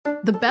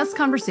The best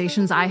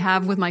conversations I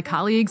have with my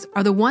colleagues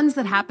are the ones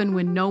that happen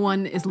when no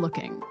one is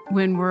looking,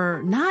 when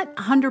we're not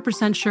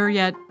 100% sure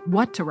yet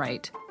what to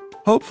write.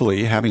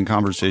 Hopefully, having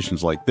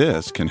conversations like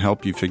this can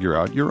help you figure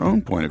out your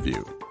own point of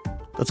view.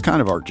 That's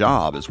kind of our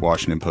job as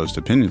Washington Post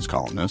opinions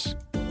columnists.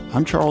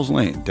 I'm Charles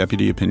Lane,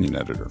 Deputy Opinion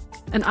Editor.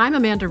 And I'm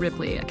Amanda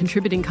Ripley, a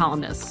contributing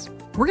columnist.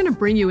 We're going to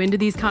bring you into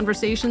these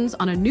conversations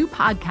on a new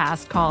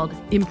podcast called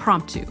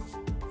Impromptu.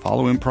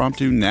 Follow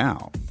Impromptu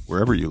now,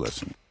 wherever you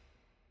listen.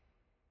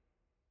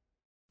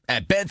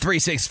 At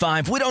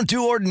Bet365, we don't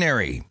do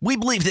ordinary. We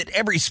believe that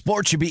every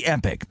sport should be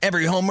epic.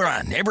 Every home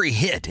run, every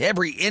hit,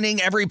 every inning,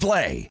 every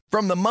play.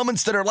 From the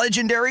moments that are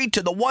legendary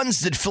to the ones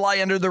that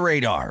fly under the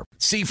radar.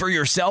 See for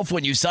yourself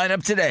when you sign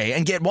up today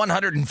and get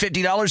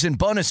 $150 in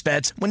bonus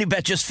bets when you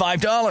bet just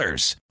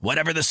 $5.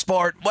 Whatever the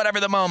sport, whatever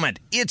the moment,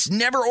 it's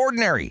never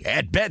ordinary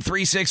at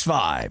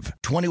Bet365.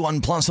 21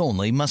 plus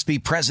only. Must be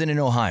present in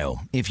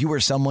Ohio. If you or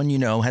someone you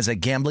know has a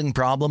gambling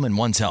problem and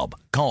wants help,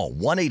 call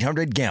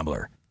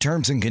 1-800-GAMBLER.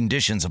 Terms and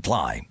conditions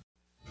apply.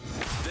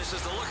 This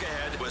is The Look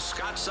Ahead with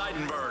Scott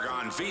Seidenberg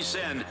on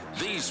VSiN,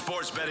 the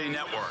Sports Betting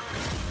Network.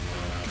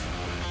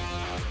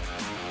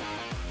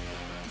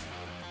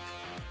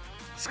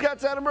 Scott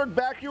Seidenberg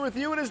back here with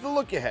you. It is The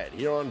Look Ahead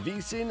here on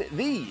VSiN,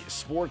 the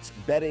Sports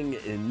Betting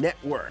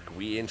Network.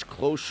 We inch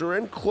closer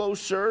and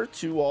closer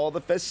to all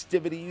the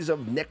festivities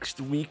of next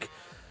week.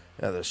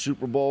 The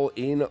Super Bowl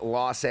in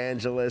Los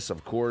Angeles.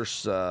 Of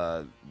course,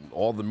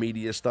 all the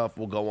media stuff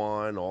will go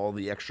on, all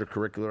the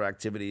extracurricular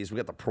activities. We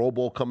got the Pro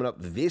Bowl coming up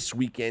this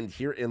weekend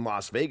here in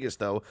Las Vegas,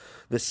 though.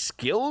 The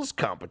skills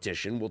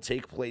competition will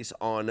take place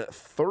on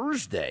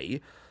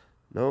Thursday.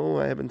 No,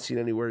 I haven't seen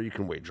anywhere you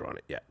can wager on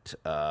it yet.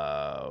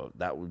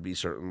 That would be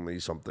certainly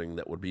something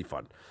that would be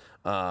fun.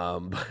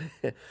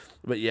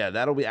 But yeah,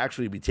 that'll be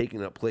actually be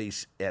taking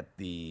place at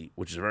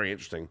which is very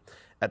interesting,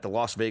 at the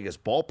Las Vegas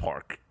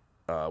ballpark.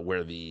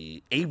 Where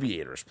the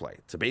Aviators play.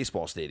 It's a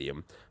baseball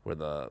stadium where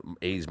the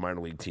A's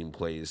minor league team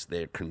plays.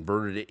 They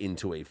converted it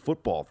into a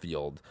football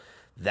field.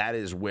 That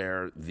is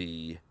where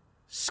the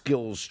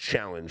skills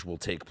challenge will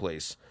take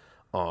place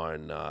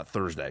on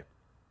Thursday,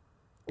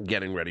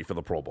 getting ready for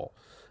the Pro Bowl.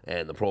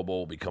 And the Pro Bowl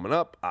will be coming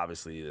up,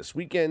 obviously, this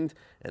weekend.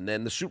 And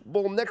then the Super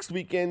Bowl next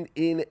weekend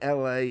in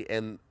L.A.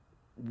 And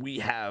we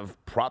have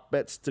prop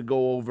bets to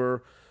go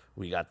over.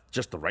 We got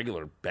just the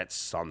regular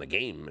bets on the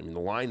game. I mean, the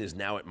line is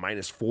now at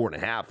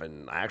 -4.5,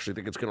 and I actually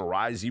think it's going to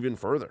rise even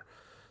further.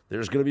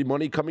 There's going to be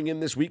money coming in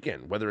this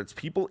weekend, whether it's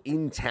people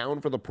in town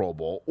for the Pro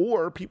Bowl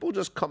or people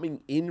just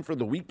coming in for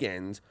the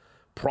weekend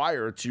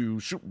prior to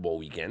Super Bowl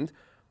weekend.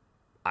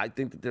 I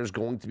think that there's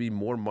going to be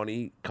more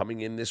money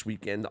coming in this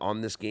weekend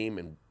on this game,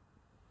 and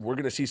we're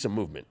going to see some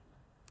movement.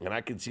 And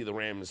I could see the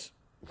Rams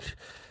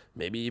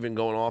maybe even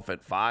going off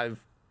at 5,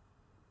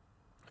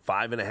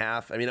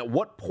 5.5. I mean, at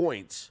what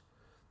point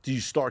do you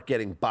start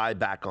getting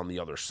buyback on the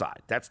other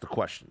side? That's the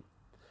question.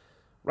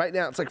 Right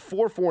now, it's like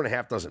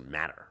 4.5 doesn't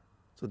matter.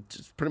 So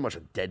it's pretty much a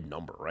dead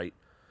number, right?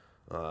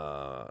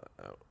 5,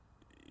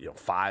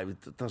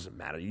 it doesn't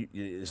matter.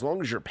 As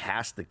long as you're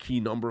past the key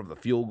number of the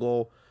field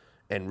goal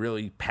and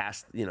really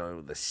past,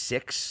 the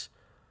 6,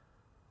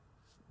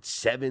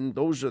 7,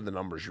 those are the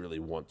numbers you really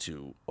want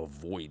to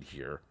avoid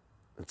here.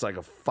 It's like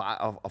a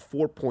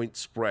 4-point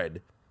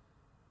spread.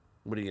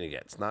 What are you going to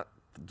get? It's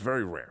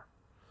very rare.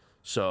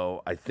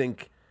 So I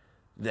think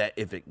that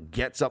if it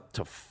gets up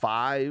to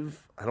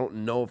 5, I don't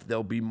know if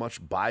there'll be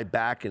much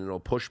buyback and it'll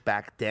push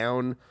back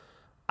down.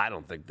 I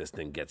don't think this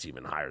thing gets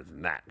even higher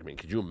than that. I mean,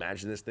 could you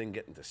imagine this thing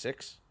getting to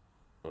 6?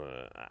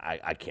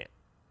 I can't.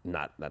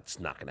 That's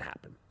not going to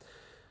happen.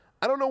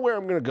 I don't know where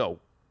I'm going to go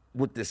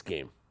with this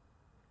game.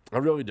 I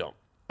really don't.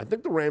 I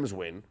think the Rams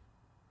win,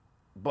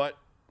 but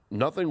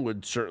nothing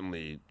would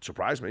certainly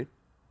surprise me.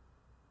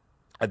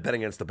 I bet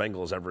against the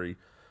Bengals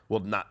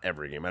not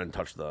every game. I didn't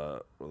touch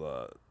the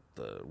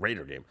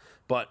Raider game,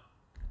 but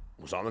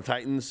was on the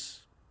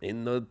Titans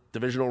in the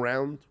divisional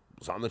round,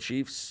 was on the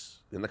Chiefs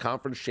in the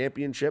conference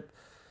championship.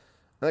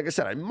 And like I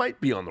said, I might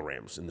be on the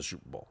Rams in the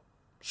Super Bowl.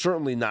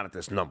 Certainly not at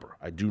this number.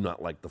 I do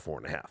not like the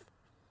 4.5.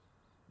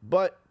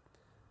 But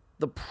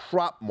the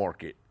prop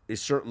market is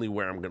certainly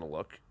where I'm going to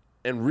look.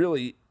 And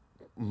really,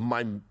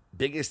 my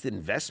biggest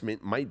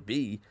investment might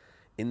be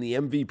in the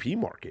MVP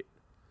market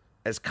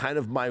as kind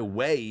of my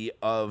way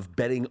of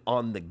betting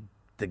on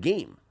the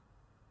game,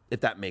 if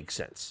that makes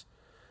sense.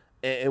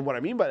 And what I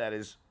mean by that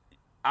is,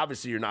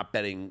 obviously, you're not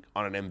betting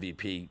on an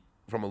MVP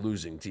from a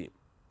losing team.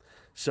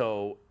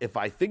 So if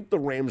I think the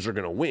Rams are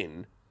going to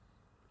win,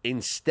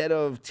 instead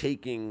of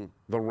taking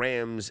the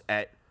Rams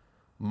at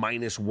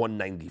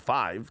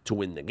 -195 to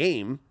win the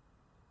game,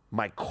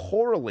 my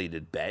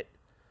correlated bet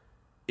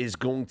is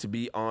going to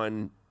be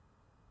on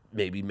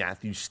maybe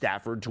Matthew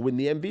Stafford to win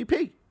the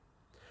MVP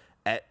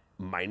at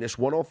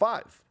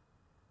 -105.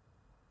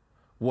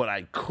 What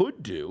I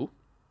could do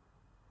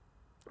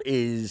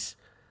is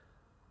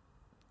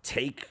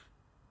take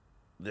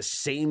the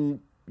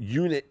same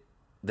unit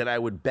that I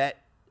would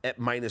bet at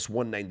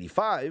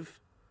 -195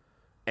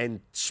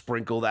 and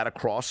sprinkle that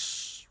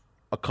across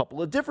a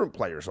couple of different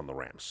players on the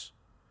Rams.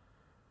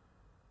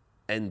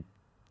 and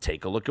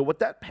take a look at what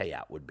that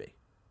payout would be.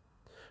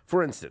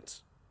 For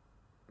instance,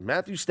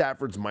 Matthew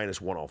Stafford's minus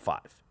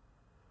 105.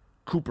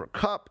 Cooper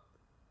Kupp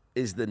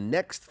is the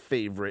next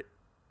favorite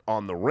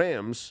on the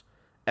Rams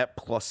at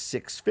plus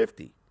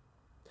 650.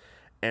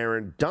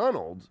 Aaron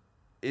Donald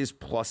is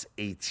plus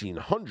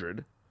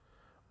 1,800.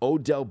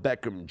 Odell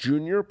Beckham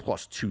Jr.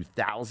 plus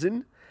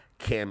 2,000.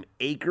 Cam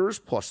Akers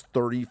plus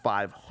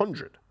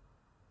 3,500.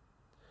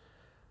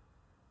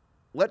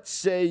 Let's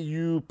say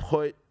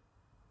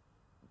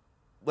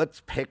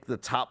let's pick the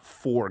top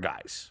 4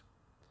 guys.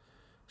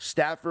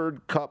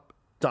 Stafford, Kupp,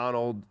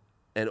 Donald,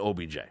 and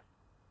OBJ.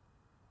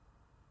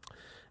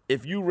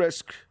 If you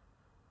risk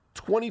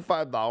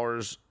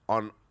 $25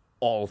 on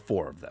all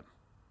 4 of them,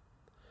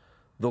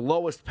 the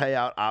lowest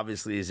payout,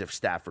 obviously, is if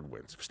Stafford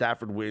wins. If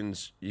Stafford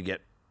wins, you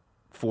get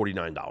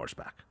 $49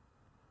 back.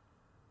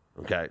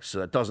 Okay, so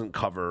that doesn't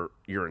cover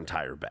your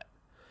entire bet.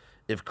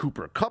 If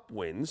Cooper Kupp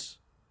wins,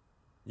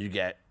 you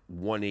get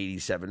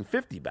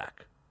 $187.50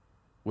 back,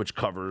 which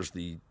covers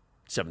the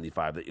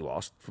 $75 that you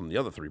lost from the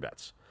other 3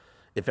 bets.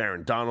 If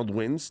Aaron Donald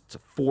wins, it's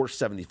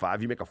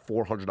 $475. You make a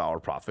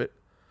 $400 profit.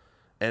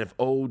 And if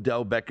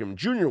Odell Beckham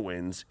Jr.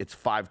 wins, it's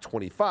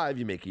 $525.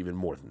 You make even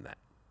more than that.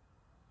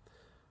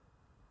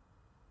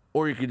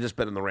 Or you could just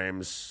bet on the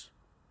Rams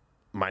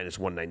minus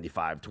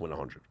 195 to win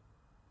 100.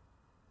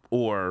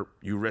 Or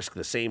you risk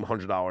the same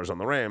 $100 on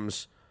the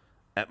Rams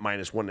at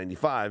minus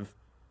 195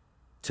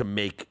 to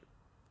make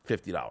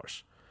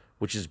 $50,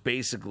 which is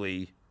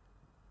basically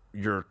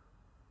your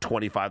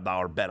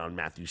 $25 bet on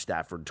Matthew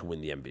Stafford to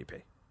win the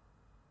MVP.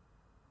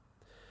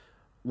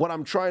 What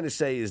I'm trying to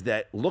say is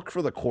that look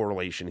for the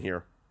correlation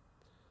here.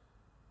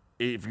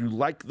 If you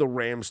like the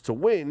Rams to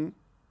win,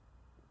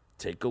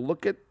 take a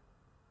look at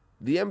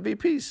the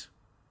MVPs.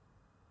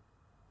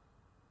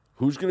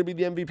 Who's going to be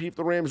the MVP if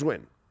the Rams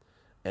win?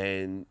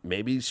 And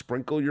maybe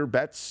sprinkle your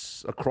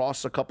bets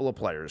across a couple of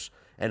players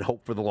and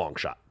hope for the long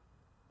shot.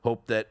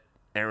 Hope that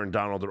Aaron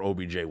Donald or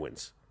OBJ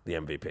wins the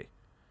MVP.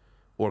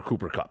 Or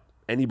Cooper Kupp.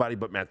 Anybody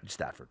but Matthew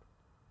Stafford.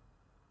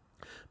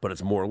 But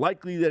it's more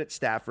likely that it's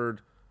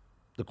Stafford.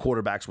 The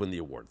quarterbacks win the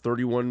award.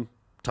 31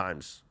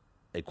 times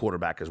a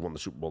quarterback has won the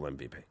Super Bowl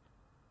MVP.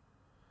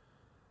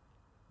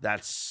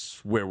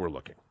 That's where we're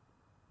looking.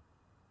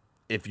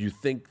 If you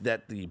think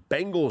that the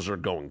Bengals are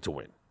going to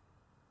win,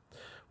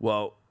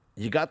 well,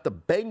 you got the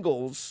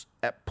Bengals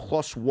at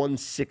plus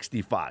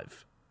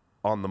 165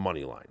 on the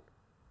money line.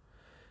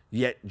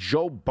 Yet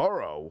Joe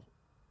Burrow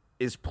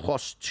is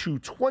plus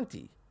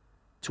 220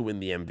 to win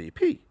the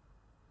MVP.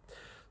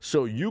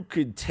 So you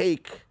could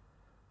take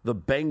the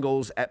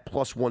Bengals at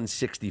plus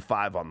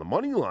 165 on the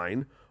money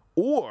line,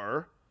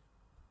 or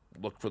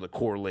look for the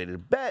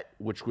correlated bet,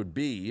 which would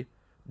be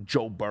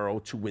Joe Burrow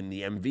to win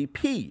the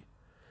MVP,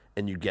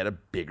 and you get a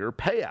bigger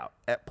payout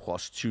at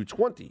plus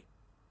 220.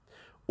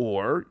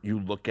 Or you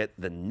look at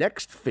the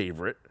next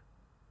favorite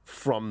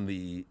from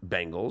the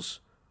Bengals,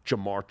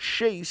 Jamar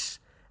Chase,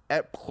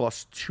 at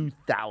plus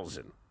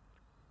 2,000.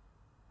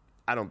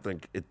 I don't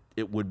think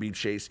it would be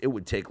Chase. It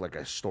would take like a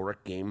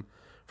historic game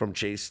from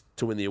Chase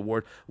to win the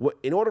award.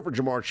 In order for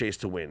Jamar Chase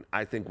to win,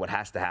 I think what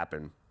has to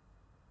happen,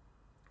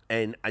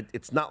 and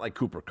it's not like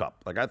Cooper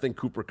Kupp. Like, I think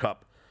Cooper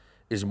Kupp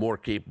is more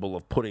capable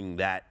of putting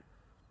that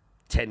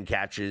 10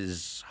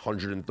 catches,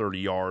 130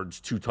 yards,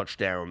 2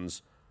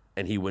 touchdowns,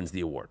 and he wins the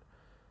award.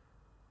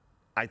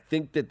 I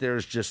think that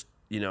there's just,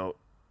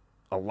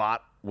 a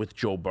lot with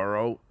Joe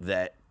Burrow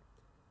that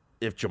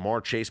if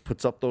Jamar Chase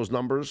puts up those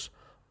numbers,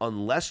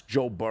 unless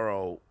Joe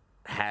Burrow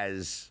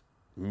has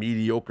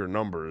mediocre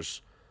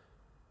numbers,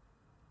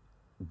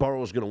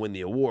 Burrow's going to win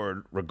the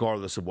award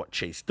regardless of what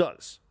Chase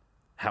does.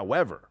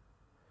 However,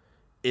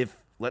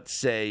 if, let's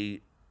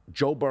say,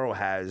 Joe Burrow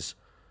has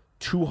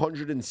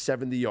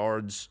 270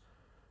 yards,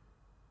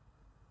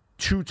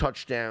 2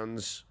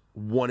 touchdowns,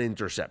 1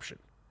 interception,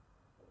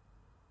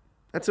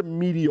 that's a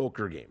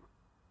mediocre game.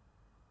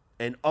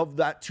 And of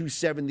that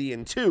 270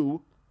 and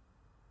 2,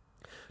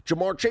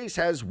 Jamar Chase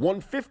has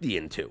 150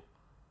 and 2.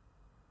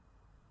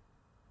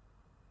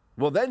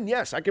 Well, then,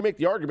 yes, I can make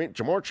the argument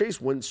Jamar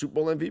Chase wins Super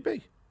Bowl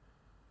MVP.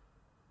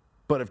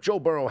 But if Joe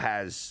Burrow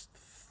has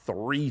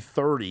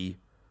 330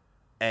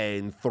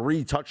 and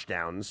 3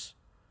 touchdowns,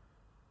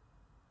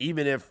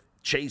 even if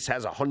Chase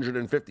has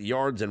 150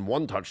 yards and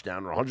 1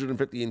 touchdown or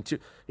 150 and 2,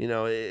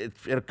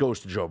 it goes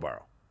to Joe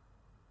Burrow.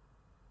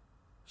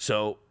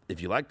 So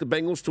if you like the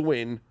Bengals to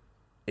win,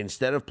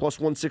 instead of plus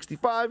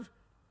 165,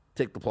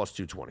 take the plus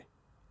 220.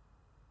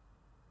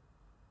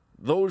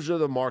 Those are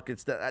the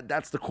markets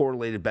that's the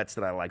correlated bets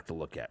that I like to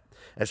look at.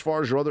 As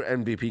far as your other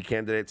MVP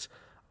candidates,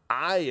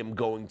 I am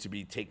going to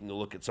be taking a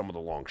look at some of the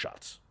long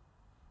shots.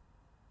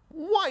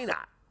 Why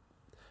not?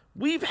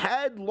 We've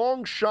had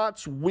long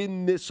shots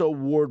win this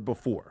award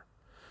before.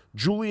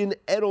 Julian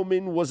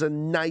Edelman was a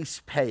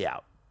nice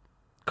payout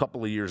a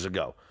couple of years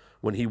ago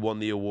when he won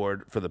the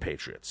award for the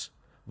Patriots.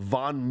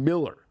 Von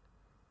Miller,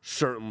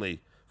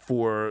 certainly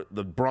for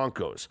the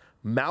Broncos.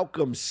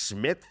 Malcolm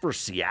Smith for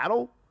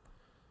Seattle.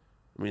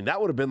 I mean, that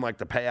would have been like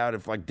the payout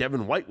if like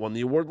Devin White won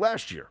the award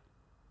last year.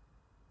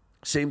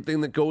 Same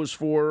thing that goes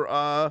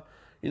for,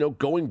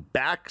 going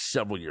back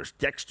several years.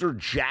 Dexter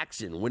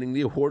Jackson winning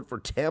the award for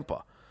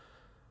Tampa.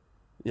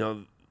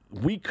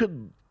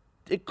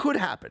 It could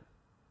happen.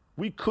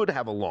 We could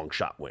have a long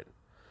shot win.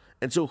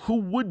 And so who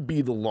would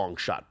be the long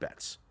shot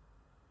bets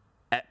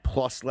at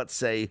plus, let's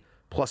say,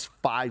 plus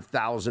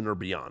 5,000 or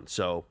beyond?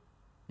 So,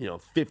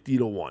 50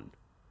 to 1.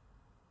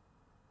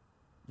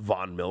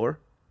 Von Miller,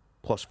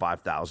 plus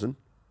 5,000.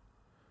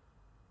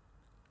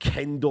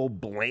 Kendall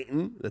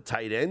Blanton, the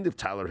tight end, if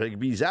Tyler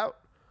Higbee's out.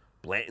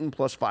 Blanton,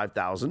 plus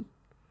 5,000.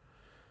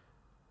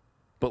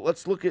 But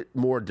let's look at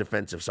more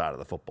defensive side of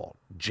the football.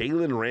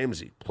 Jalen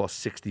Ramsey, plus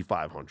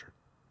 6,500.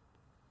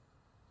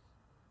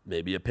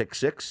 Maybe a pick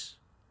six.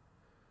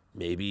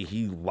 Maybe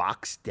he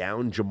locks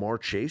down Jamar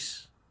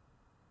Chase.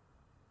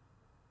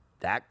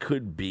 That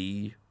could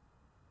be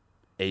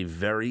a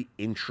very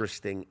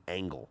interesting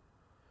angle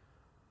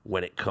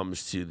when it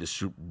comes to the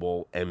Super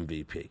Bowl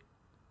MVP.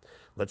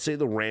 Let's say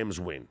the Rams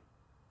win,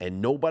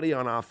 and nobody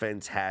on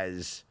offense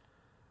has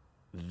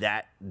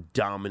that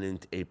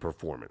dominant a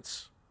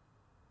performance.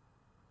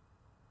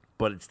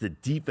 But it's the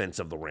defense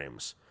of the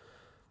Rams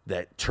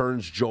that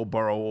turns Joe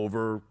Burrow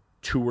over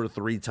 2 or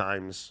 3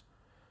 times,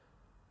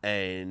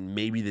 and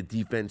maybe the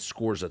defense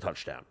scores a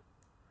touchdown.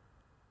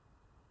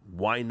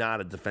 Why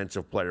not a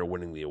defensive player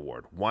winning the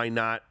award? Why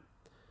not,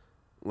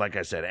 like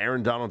I said,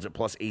 Aaron Donald's at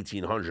plus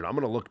 1,800. I'm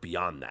going to look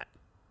beyond that.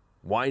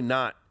 Why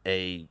not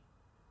a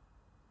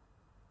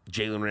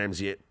Jalen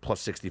Ramsey at plus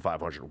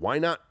 6,500? Why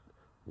not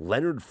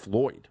Leonard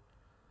Floyd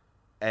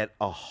at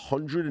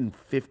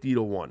 150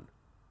 to 1?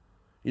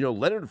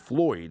 Leonard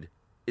Floyd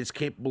is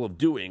capable of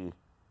doing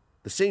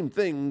the same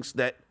things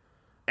that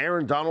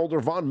Aaron Donald or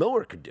Von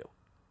Miller could do.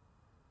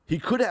 He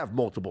could have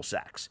multiple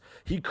sacks.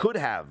 He could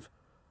have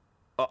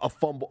a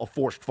fumble, a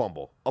forced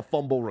fumble, a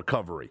fumble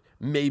recovery,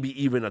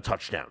 maybe even a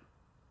touchdown.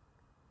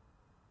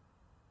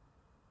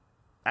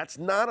 That's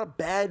not a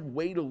bad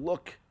way to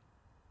look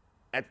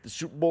at the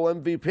Super Bowl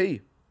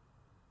MVP.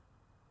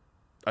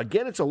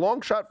 Again, it's a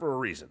long shot for a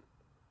reason.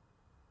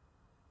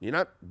 You're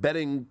not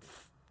betting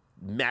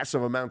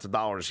massive amounts of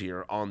dollars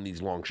here on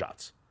these long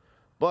shots.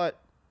 But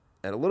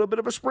at a little bit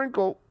of a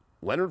sprinkle,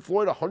 Leonard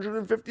Floyd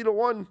 150 to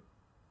 1.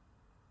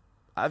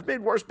 I've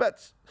made worse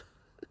bets.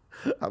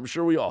 I'm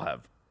sure we all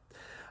have.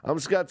 I'm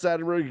Scott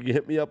Seidenberg. You can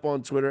hit me up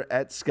on Twitter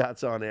at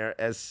ScottsOnAir,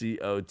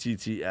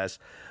 ScottsOnAir.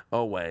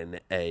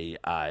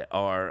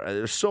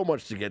 There's so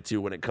much to get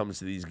to when it comes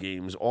to these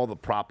games, all the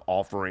prop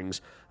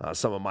offerings,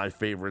 some of my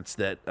favorites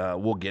that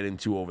we'll get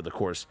into over the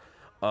course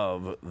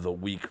of the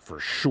week for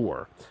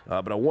sure.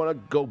 But I want to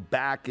go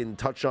back and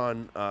touch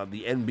on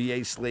the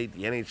NBA slate,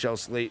 the NHL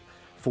slate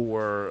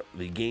for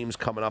the games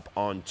coming up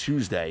on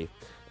Tuesday.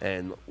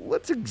 And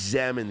let's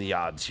examine the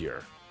odds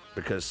here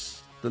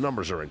because the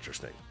numbers are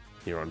interesting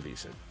here on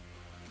VSiN.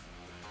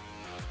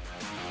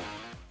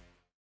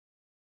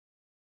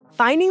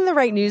 Finding the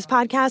right news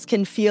podcast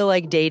can feel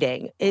like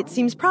dating. It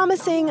seems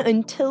promising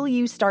until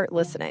you start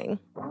listening.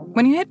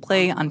 When you hit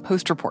play on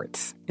Post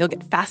Reports, you'll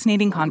get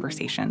fascinating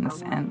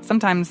conversations and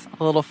sometimes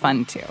a little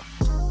fun, too.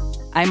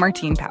 I'm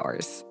Martine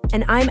Powers.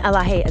 And I'm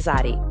Elahe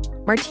Azadi.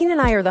 Martine and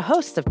I are the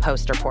hosts of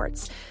Post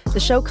Reports. The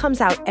show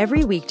comes out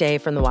every weekday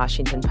from the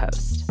Washington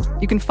Post.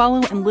 You can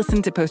follow and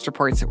listen to Post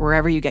Reports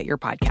wherever you get your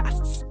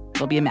podcasts.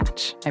 It'll be a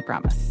match, I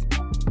promise.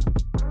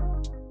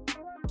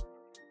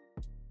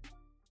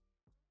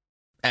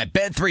 At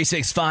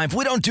Bet365,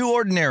 we don't do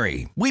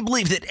ordinary. We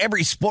believe that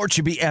every sport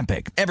should be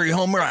epic. Every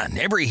home run,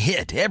 every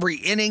hit, every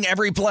inning,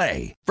 every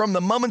play. From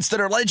the moments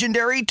that are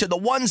legendary to the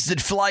ones that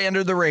fly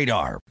under the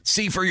radar.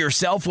 See for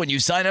yourself when you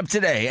sign up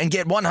today and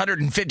get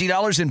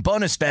 $150 in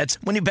bonus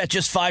bets when you bet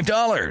just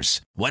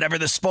 $5. Whatever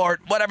the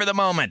sport, whatever the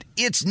moment,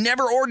 it's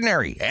never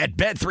ordinary at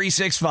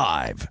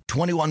Bet365.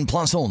 21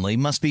 plus only.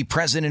 Must be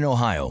present in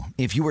Ohio.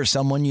 If you or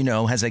someone you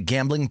know has a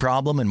gambling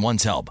problem and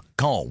wants help,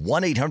 call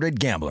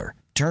 1-800-GAMBLER.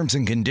 Terms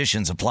and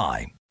conditions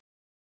apply.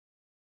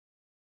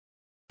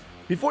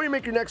 Before you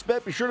make your next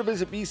bet, be sure to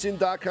visit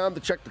vsin.com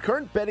to check the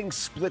current betting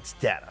splits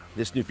data.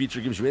 This new feature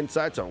gives you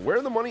insights on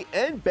where the money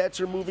and bets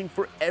are moving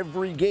for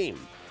every game.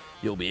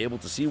 You'll be able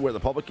to see where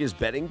the public is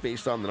betting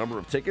based on the number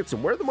of tickets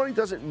and where the money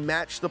doesn't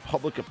match the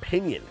public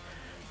opinion.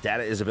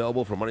 Data is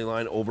available for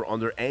moneyline, over,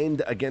 under,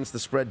 and against the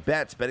spread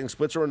bets. Betting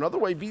splits are another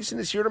way VSiN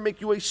is here to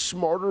make you a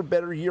smarter,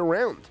 better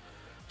year-round.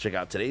 Check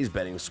out today's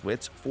betting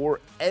splits for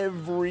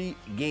every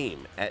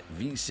game at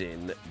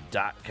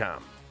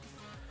vsin.com.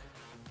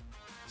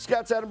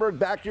 Scott Seidenberg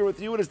back here with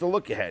you. It is the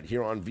look ahead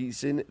here on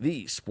VSiN,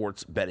 the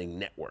sports betting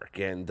network.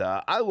 And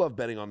I love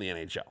betting on the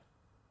NHL.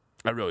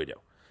 I really do.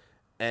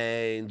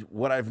 And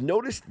what I've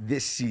noticed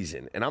this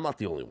season, and I'm not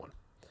the only one,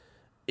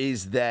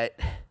 is that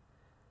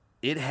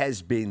it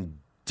has been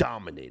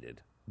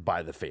dominated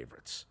by the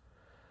favorites.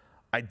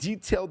 I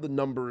detailed the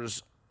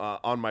numbers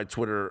on my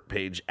Twitter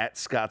page at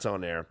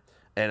ScottsOnAir.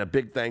 And a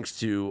big thanks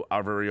to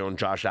our very own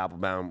Josh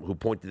Applebaum, who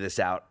pointed this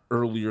out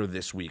earlier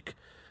this week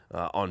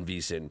on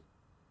VSiN.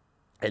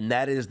 And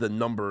that is the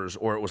numbers,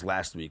 or it was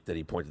last week that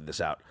he pointed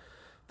this out,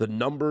 the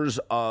numbers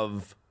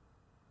of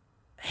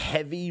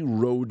heavy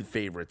road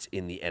favorites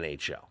in the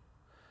NHL.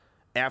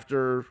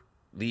 after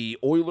the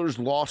Oilers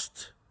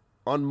lost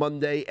on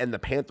Monday and the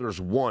Panthers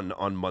won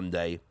on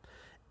Monday,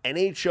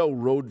 NHL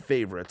road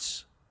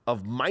favorites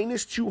of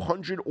minus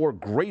 200 or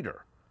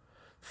greater,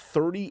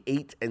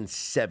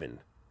 38-7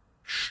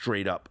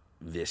 straight up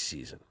this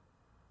season.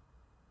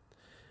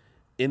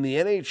 In the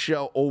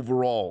NHL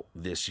overall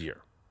this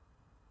year,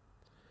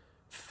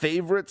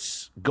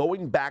 favorites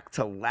going back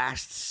to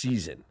last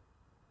season,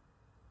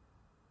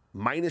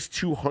 minus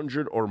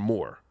 200 or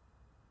more,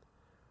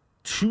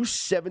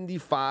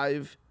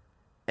 275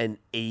 and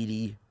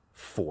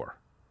 84.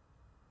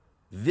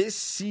 This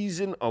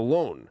season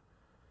alone,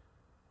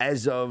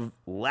 as of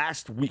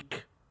last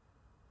week,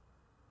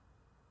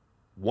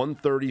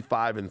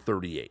 135 and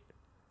 38.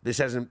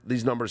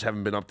 These numbers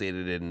haven't been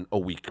updated in a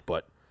week,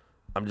 but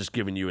I'm just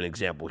giving you an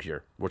example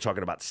here. We're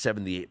talking about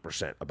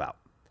 78% about.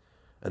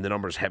 And the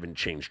numbers haven't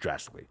changed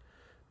drastically.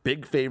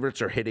 Big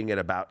favorites are hitting at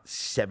about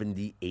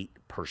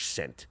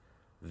 78%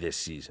 this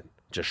season,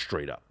 just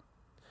straight up.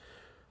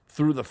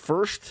 Through the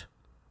first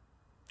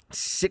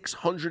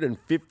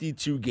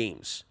 652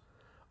 games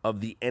of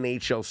the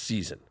NHL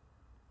season,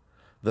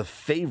 the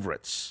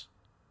favorites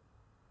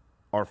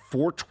are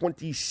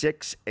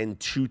 426 and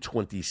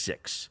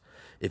 226.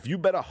 If you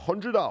bet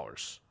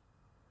 $100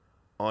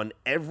 on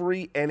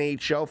every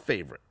NHL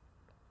favorite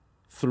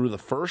through the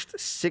first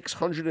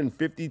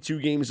 652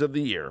 games of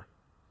the year,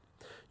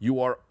 you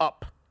are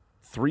up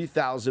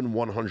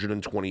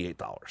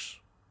 $3,128.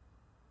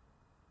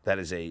 That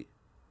is a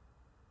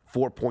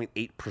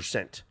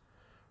 4.8%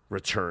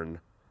 return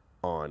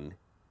on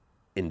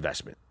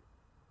investment.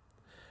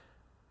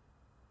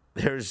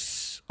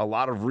 There's a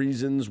lot of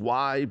reasons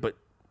why, but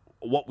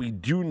what we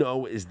do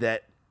know is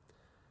that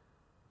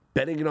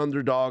betting an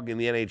underdog in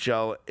the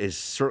NHL has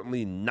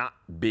certainly not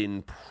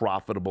been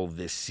profitable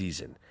this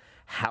season.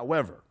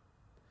 However,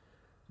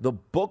 the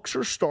books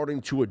are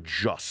starting to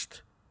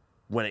adjust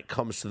when it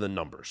comes to the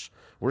numbers.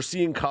 We're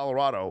seeing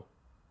Colorado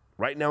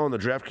right now on the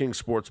DraftKings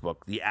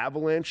Sportsbook, the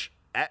Avalanche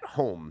at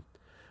home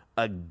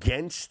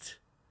against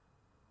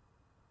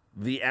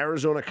the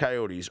Arizona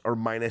Coyotes are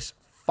minus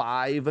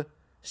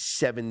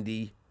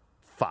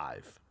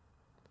 575.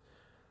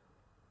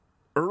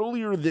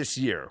 Earlier this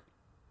year,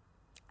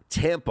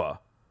 Tampa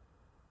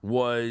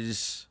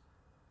was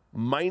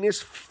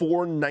minus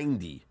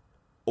 490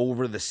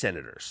 over the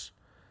Senators.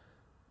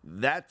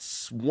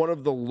 That's one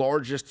of the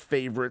largest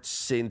favorites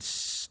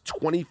since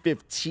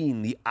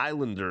 2015. The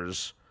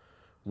Islanders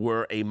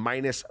were a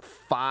minus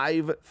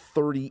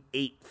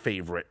 538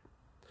 favorite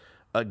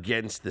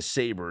against the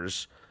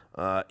Sabres.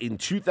 In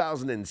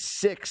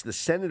 2006, the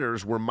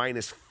Senators were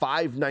minus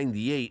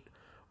 598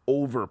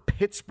 over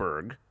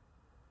Pittsburgh.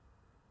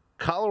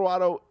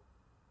 Colorado,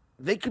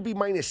 they could be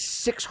minus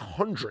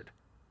 600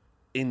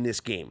 in this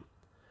game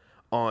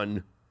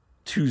on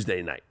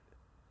Tuesday night.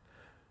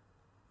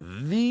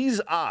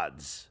 These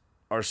odds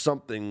are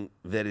something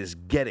that is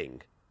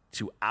getting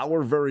to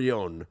our very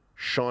own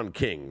Sean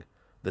King,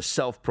 the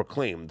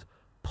self-proclaimed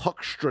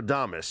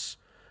Puckstradamus,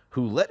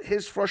 who let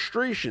his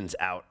frustrations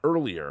out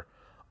earlier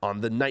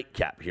on the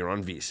nightcap here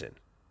on VSiN.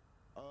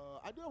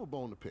 I do have a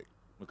bone to pick.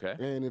 Okay.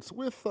 And it's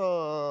with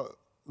the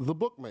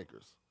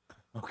bookmakers.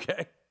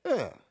 Okay.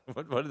 Yeah.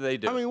 What do they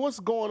do? I mean, what's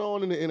going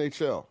on in the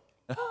NHL?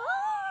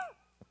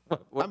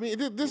 What? I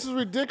mean, this is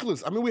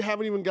ridiculous. I mean, we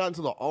haven't even gotten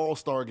to the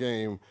All-Star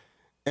game,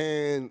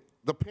 and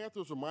the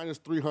Panthers are minus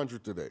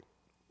 300 today.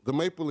 The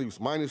Maple Leafs,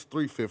 minus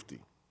 350.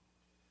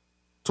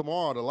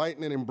 Tomorrow, the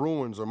Lightning and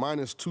Bruins are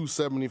minus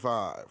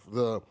 275.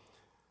 The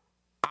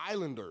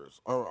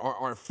Islanders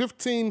are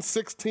 15,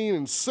 16,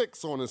 and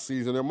 6 on the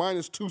season. They're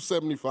minus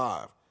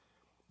 275.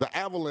 The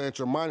Avalanche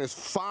are minus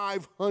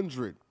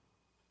 500.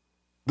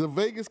 The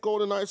Vegas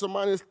Golden Knights are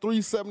minus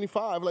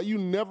 375. Like, you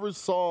never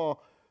saw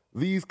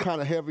these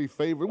kind of heavy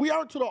favorites. We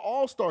are to the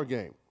All-Star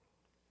game.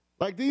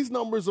 Like, these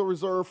numbers are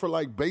reserved for,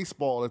 like,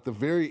 baseball at the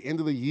very end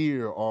of the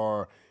year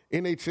or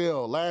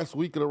NHL last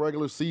week of the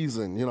regular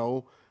season, you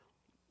know.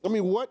 I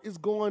mean, what is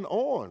going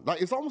on?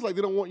 Like, it's almost like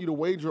they don't want you to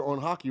wager on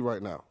hockey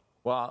right now.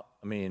 Well,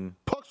 I mean,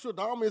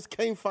 Puckstradamus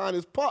can't find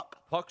his puck.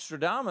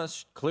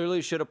 Puckstradamus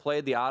clearly should have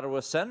played the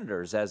Ottawa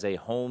Senators as a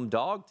home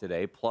dog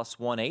today, plus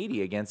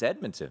 180 against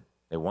Edmonton.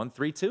 They won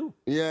 3-2.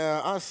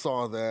 Yeah, I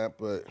saw that,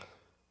 but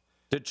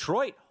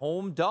Detroit,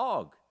 home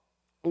dog.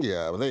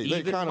 Yeah, they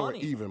kind of were money.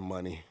 even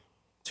money.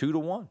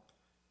 2-1.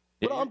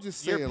 But I'm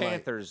just saying, your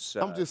Panthers.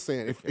 I'm just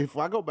saying, if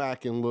I go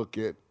back and look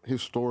at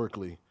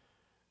historically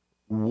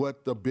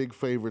what the big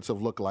favorites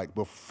have looked like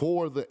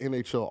before the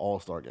NHL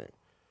All-Star game,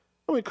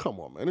 I mean, come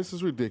on, man, this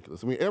is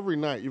ridiculous. I mean, every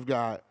night you've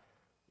got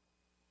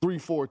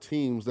 3-4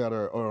 teams that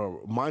are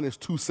minus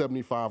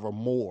 275 or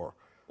more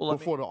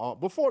before the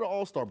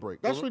All-Star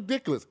break. That's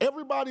ridiculous.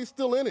 Everybody's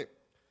still in it.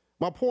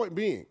 My point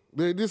being,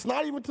 it's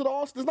not even to the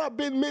All-Star. It's not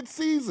been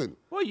mid-season.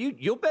 Well,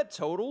 you'll bet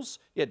totals.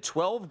 You had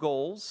 12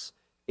 goals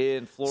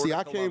in Florida. See,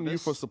 I came to you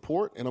for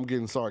support, and I'm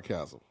getting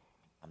sarcasm.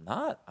 I'm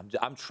not.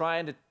 I'm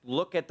trying to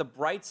look at the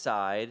bright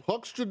side.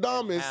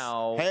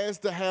 Puckstradamus has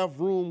to have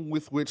room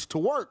with which to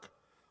work.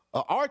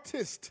 An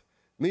artist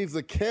needs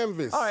a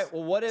canvas All right,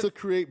 well, what if, to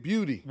create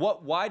beauty.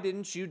 Why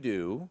didn't you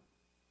do,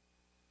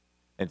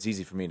 and it's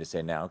easy for me to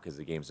say now because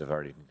the games have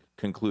already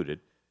concluded,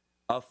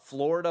 a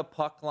Florida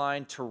puck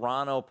line,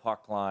 Toronto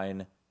puck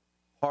line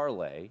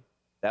parlay?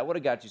 That would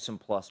have got you some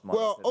plus money.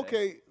 Well, today.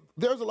 okay,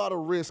 there's a lot of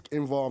risk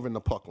involved in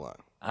the puck line.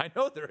 I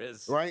know there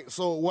is. Right?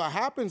 So what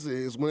happens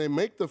is when they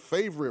make the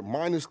favorite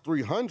minus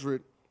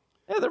 300.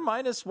 Yeah, they're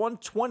minus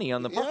 120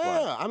 on the puck line.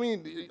 Yeah, I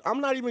mean,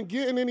 I'm not even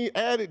getting any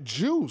added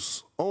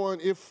juice on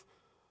if.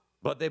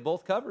 But they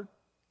both covered.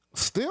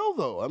 Still,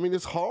 though, I mean,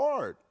 it's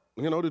hard,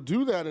 to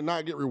do that and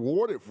not get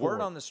rewarded for it.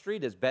 Word on the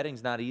street is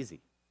betting's not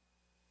easy.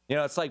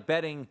 It's like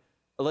betting.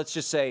 Let's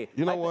just say,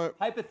 what?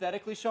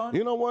 Hypothetically, Sean?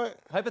 You know what?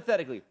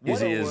 Hypothetically, I'm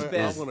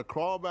going to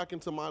crawl back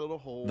into my little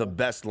hole. The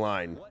best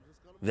line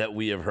that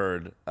we have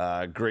heard.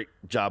 Great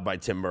job by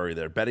Tim Murray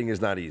there. Betting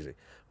is not easy.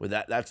 With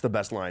that's the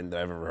best line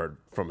that I've ever heard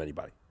from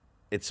anybody.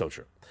 It's so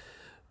true.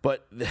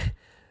 But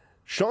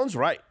Sean's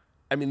right.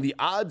 I mean, the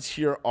odds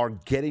here are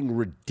getting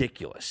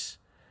ridiculous.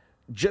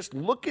 Just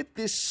look at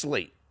this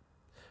slate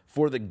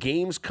for the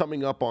games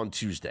coming up on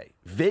Tuesday.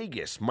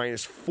 Vegas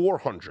minus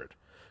 400.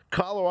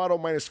 Colorado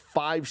minus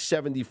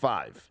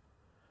 575.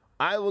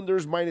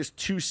 Islanders minus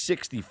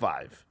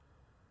 265.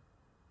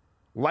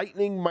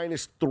 Lightning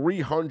minus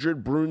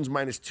 300. Bruins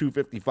minus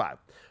 255.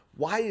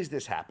 Why is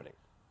this happening?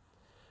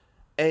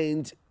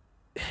 And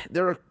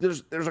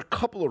there's a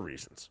couple of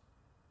reasons.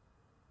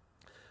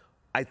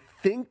 I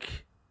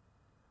think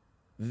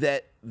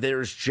that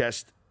there's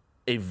just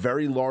a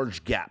very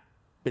large gap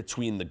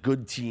between the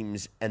good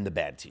teams and the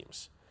bad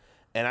teams.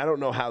 And I don't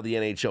know how the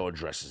NHL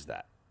addresses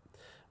that.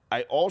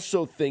 I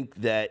also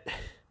think that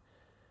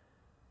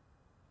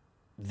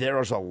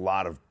there's a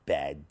lot of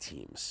bad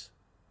teams,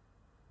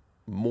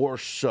 more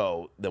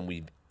so than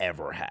we've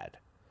ever had.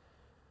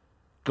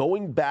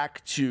 Going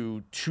back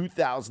to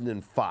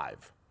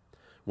 2005,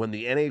 when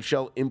the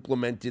NHL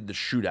implemented the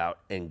shootout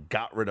and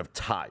got rid of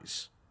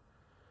ties,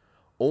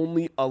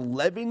 only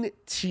 11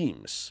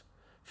 teams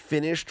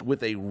finished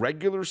with a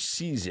regular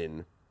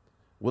season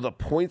with a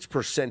points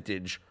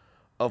percentage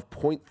of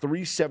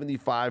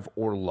 .375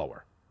 or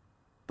lower.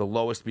 The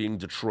lowest being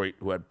Detroit,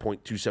 who had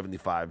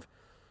 .275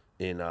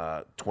 in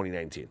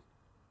 2019.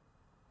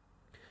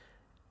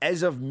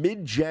 As of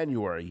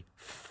mid-January,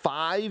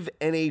 5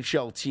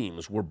 NHL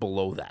teams were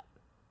below that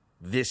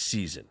this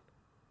season.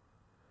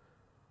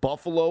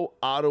 Buffalo,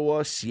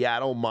 Ottawa,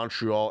 Seattle,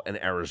 Montreal,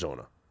 and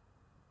Arizona.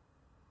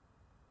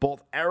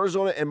 Both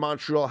Arizona and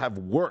Montreal have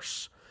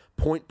worse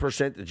point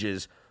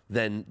percentages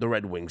than the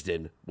Red Wings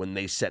did when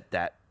they set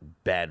that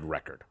bad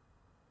record.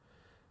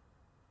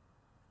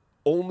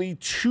 Only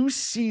 2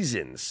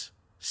 seasons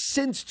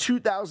since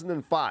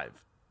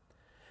 2005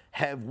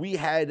 have we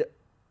had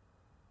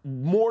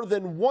more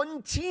than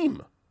one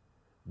team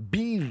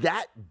be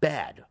that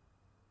bad.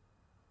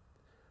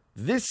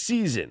 This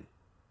season,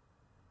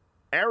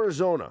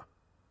 Arizona,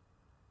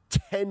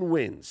 10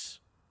 wins.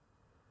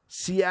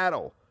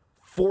 Seattle,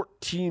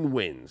 14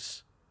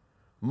 wins.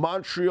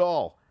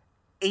 Montreal,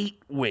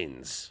 8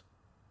 wins.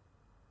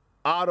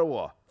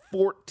 Ottawa,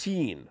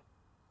 14.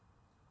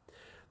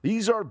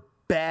 These are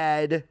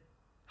bad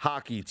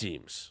hockey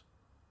teams.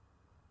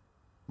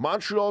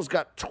 Montreal's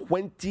got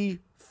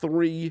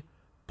 23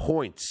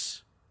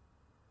 points.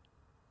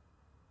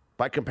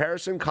 By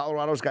comparison,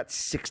 Colorado's got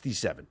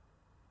 67.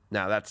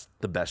 Now, that's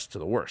the best to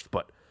the worst,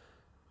 but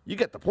you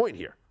get the point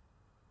here.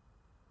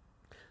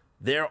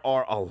 There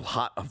are a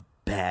lot of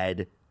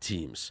bad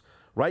teams.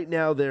 Right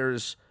now,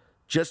 there's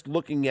just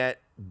looking at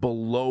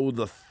below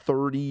the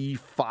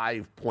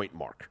 35-point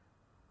mark.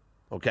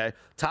 Okay?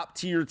 Top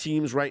tier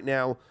teams right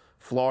now,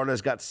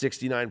 Florida's got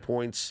 69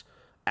 points.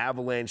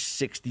 Avalanche,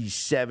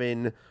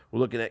 67. We're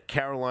looking at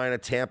Carolina,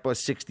 Tampa,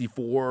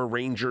 64.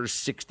 Rangers,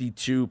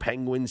 62.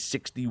 Penguins,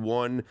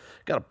 61.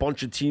 Got a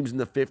bunch of teams in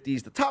the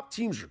 50s. The top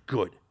teams are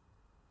good.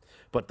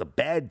 But the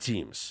bad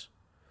teams,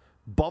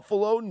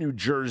 Buffalo, New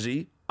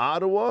Jersey,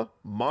 Ottawa,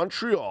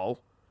 Montreal,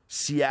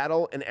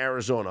 Seattle, and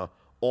Arizona,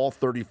 all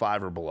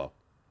 35 or below.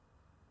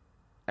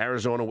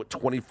 Arizona with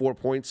 24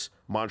 points,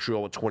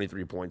 Montreal with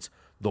 23 points,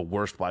 the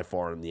worst by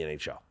far in the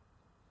NHL.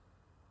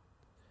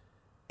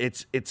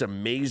 It's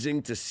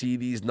amazing to see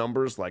these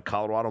numbers like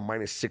Colorado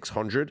minus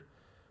 600,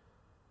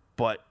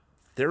 but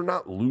they're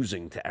not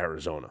losing to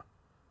Arizona.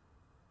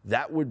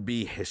 That would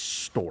be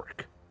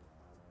historic.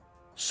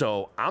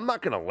 So I'm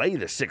not going to lay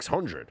the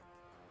 600,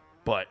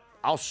 but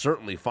I'll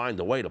certainly find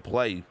a way to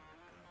play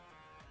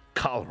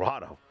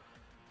Colorado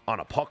on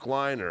a puck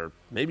line or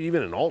maybe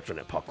even an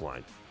alternate puck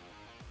line.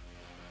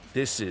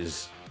 This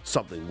is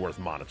something worth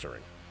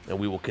monitoring, and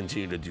we will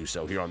continue to do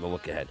so here on The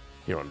Look Ahead,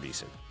 here on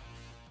VSiN.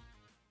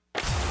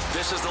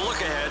 This is The Look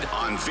Ahead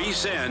on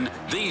VSiN,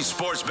 the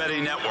Sports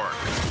Betting Network.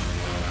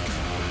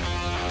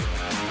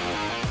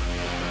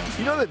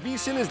 You know that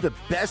VSiN is the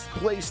best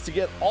place to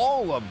get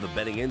all of the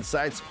betting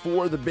insights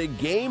for the big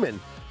game, and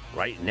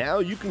right now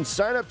you can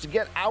sign up to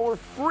get our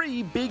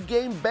free big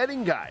game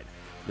betting guide.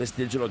 This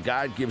digital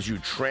guide gives you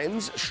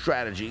trends,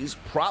 strategies,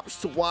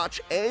 props to watch,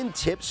 and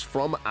tips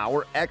from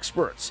our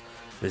experts.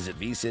 Visit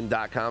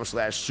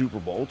vsin.com/Super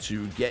Bowl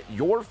to get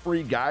your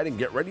free guide and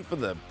get ready for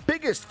the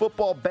biggest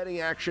football betting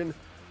action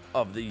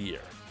of the year.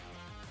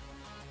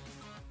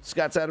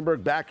 Scott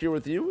Seidenberg back here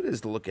with you. It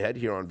is the look ahead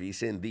here on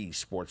VSiN, the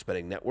Sports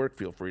Betting Network.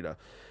 Feel free to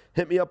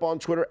hit me up on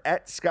Twitter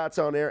at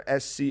ScottsOnAir,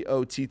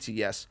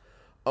 SCOTTSONAIR.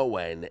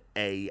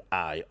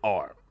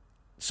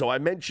 So I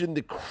mentioned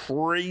the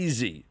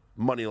crazy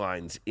money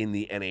lines in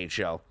the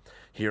NHL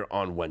here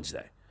on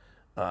Wednesday.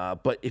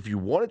 But if you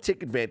want to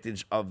take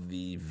advantage of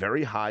the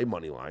very high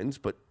money lines,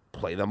 but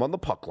play them on the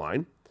puck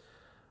line,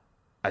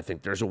 I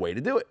think there's a way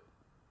to do it.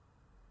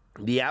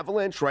 The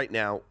Avalanche right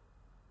now,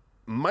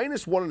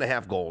 minus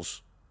 1.5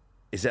 goals,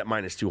 is at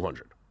minus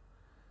 200.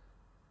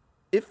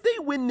 If they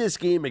win this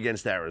game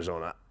against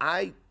Arizona,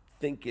 I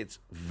think it's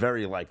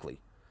very likely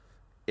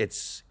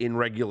it's in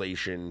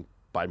regulation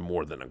by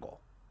more than a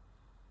goal.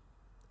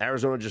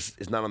 Arizona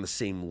just is not on the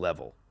same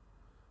level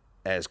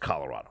as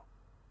Colorado.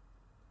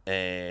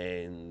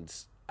 And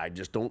I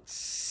just don't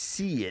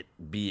see it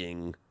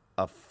being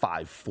a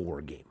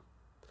 5-4 game,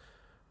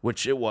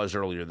 which it was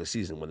earlier this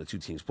season when the two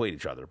teams played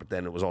each other. But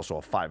then it was also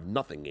a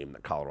 5-0 game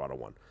that Colorado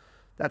won.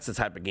 That's the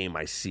type of game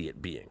I see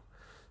it being.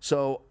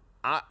 So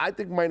I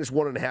think minus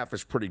 1.5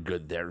 is pretty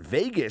good there.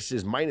 Vegas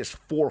is minus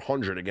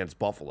 400 against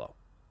Buffalo.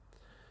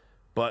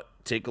 But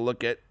take a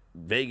look at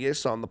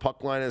Vegas on the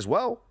puck line as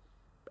well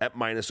at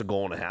minus 1.5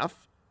 goals,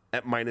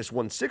 at minus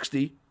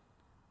 160.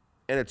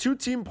 And a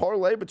two-team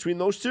parlay between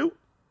those two,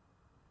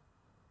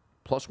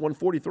 plus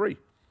 143.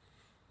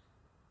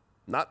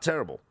 Not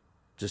terrible.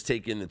 Just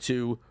taking the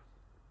two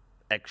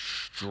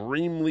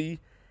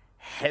extremely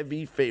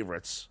heavy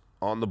favorites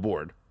on the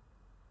board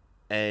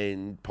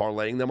and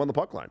parlaying them on the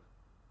puck line.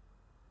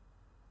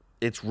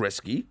 It's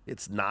risky.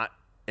 It's not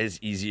as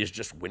easy as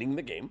just winning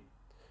the game.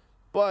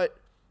 But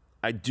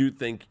I do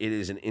think it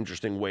is an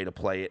interesting way to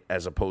play it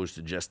as opposed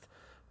to just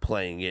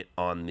playing it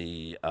on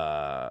the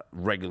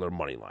regular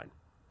money line.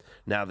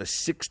 Now, the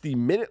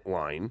 60-minute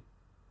line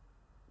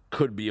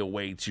could be a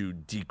way to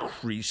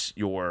decrease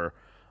your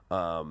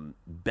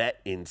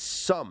bet in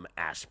some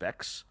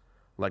aspects,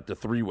 like the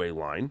three-way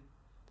line.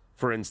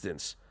 For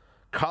instance,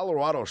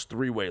 Colorado's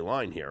three-way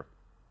line here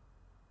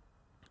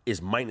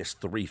is minus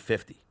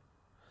 350.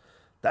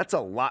 That's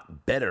a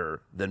lot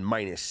better than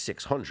minus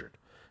 600.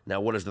 Now,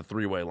 what does the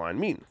three-way line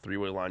mean?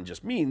 Three-way line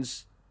just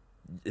means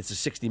it's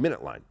a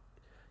 60-minute line.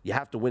 You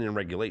have to win in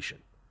regulation.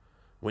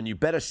 When you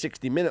bet a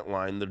 60-minute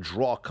line, the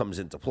draw comes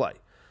into play.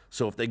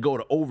 So if they go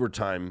to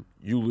overtime,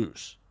 you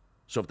lose.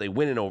 So if they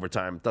win in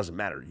overtime, it doesn't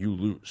matter. You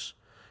lose.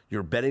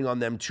 You're betting on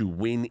them to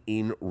win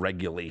in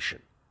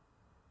regulation.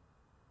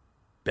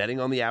 Betting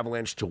on the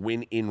Avalanche to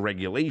win in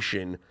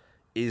regulation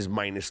is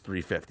minus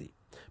 350.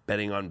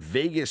 Betting on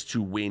Vegas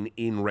to win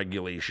in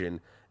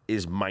regulation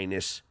is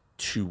minus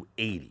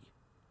 280.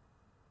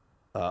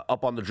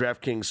 Up on the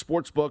DraftKings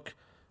Sportsbook,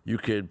 you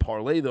could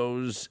parlay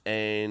those,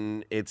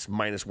 and it's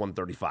minus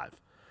 135.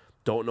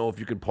 Don't know if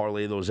you can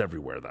parlay those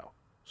everywhere, though.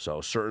 So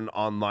certain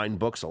online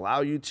books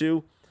allow you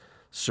to,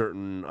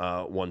 certain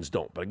ones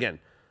don't. But again,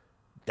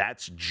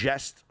 that's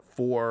just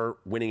for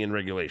winning in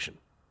regulation.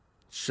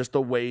 It's just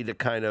a way to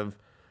kind of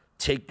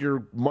take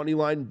your money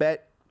line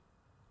bet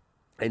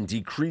and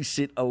decrease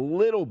it a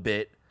little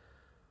bit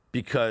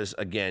because,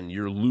 again,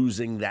 you're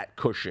losing that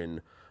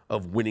cushion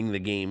of winning the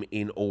game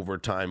in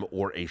overtime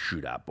or a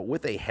shootout. But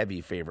with a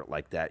heavy favorite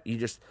like that,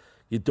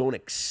 you don't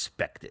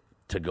expect it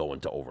to go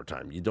into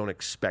overtime. You don't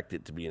expect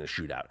it to be in a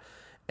shootout.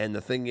 And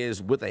the thing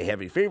is, with a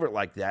heavy favorite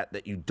like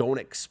that you don't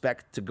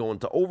expect to go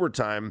into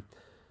overtime,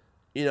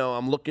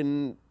 I'm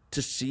looking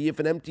to see if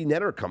an empty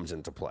netter comes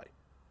into play.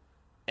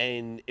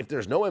 And if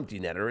there's no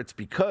empty netter, it's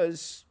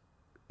because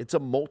it's a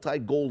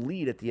multi-goal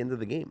lead at the end of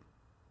the game.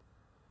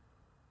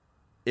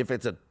 If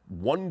it's a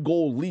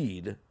one-goal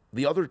lead,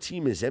 the other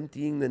team is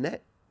emptying the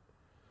net.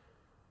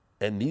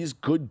 And these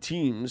good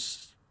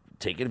teams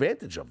take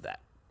advantage of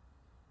that.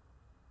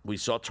 We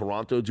saw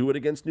Toronto do it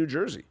against New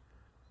Jersey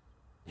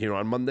here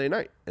on Monday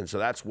night. And so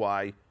that's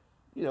why,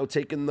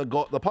 taking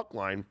the puck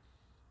line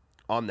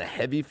on the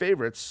heavy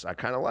favorites, I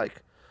kind of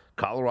like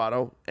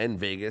Colorado and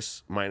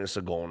Vegas minus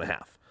 1.5 goals.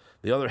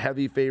 The other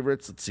heavy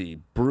favorites, let's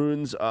see,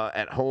 Bruins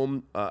at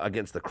home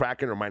against the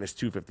Kraken are minus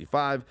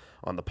 255.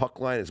 On the puck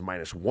line is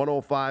minus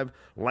 105.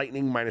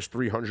 Lightning minus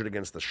 300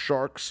 against the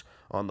Sharks.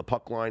 On the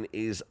puck line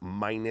is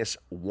minus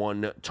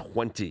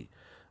 120.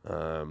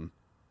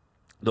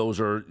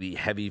 Those are the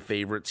heavy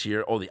favorites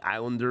here. The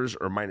Islanders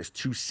are minus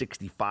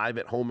 265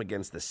 at home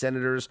against the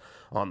Senators.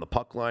 On the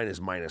puck line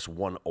is minus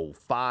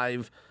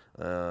 105.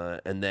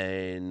 And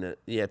then,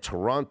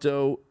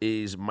 Toronto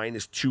is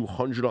minus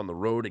 200 on the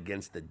road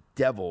against the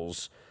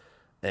Devils.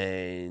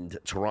 And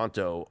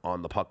Toronto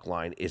on the puck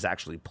line is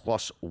actually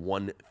plus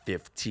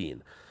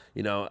 115.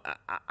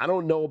 I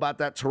don't know about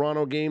that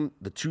Toronto game.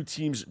 The two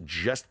teams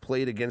just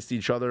played against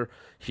each other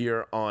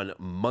here on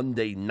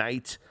Monday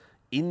night.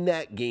 In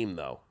that game,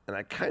 though, and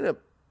I'd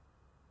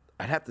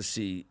have to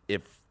see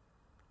if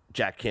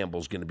Jack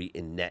Campbell's going to be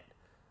in net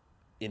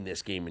in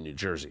this game in New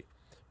Jersey,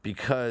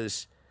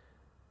 because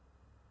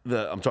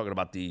I'm talking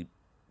about the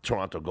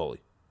Toronto goalie.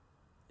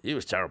 He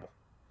was terrible.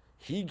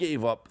 He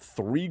gave up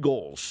 3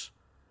 goals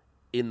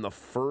in the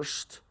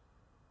first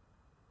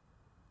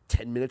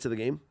 10 minutes of the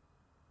game.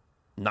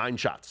 9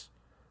 shots.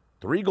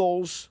 3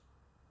 goals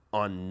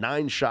on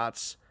 9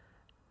 shots,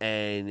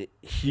 and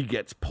he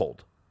gets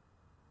pulled.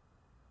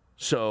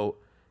 So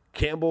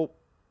Campbell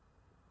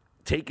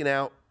taken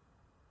out.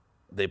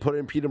 They put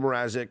in Peter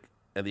Mrazek,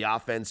 and the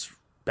offense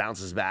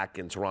bounces back,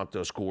 and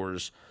Toronto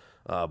scores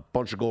a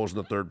bunch of goals in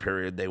the third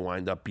period. They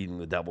wind up beating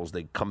the Devils.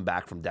 They come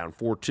back from down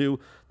 4-2.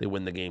 They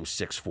win the game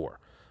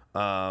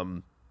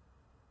 6-4.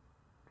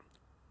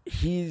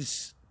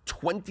 He's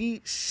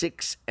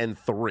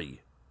 26-3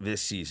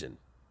 this season,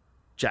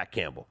 Jack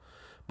Campbell.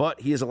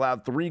 But he has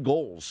allowed 3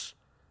 goals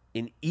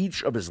in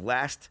each of his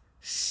last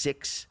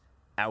 6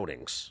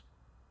 outings.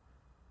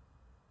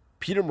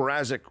 Peter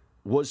Mrazek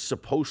was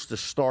supposed to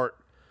start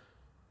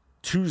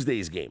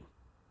Tuesday's game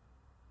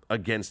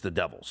against the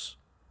Devils,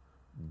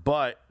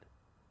 but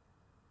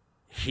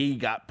he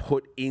got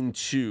put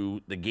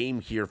into the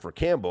game here for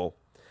Campbell,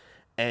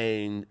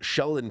 and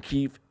Sheldon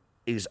Keefe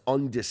is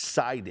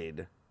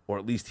undecided, or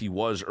at least he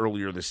was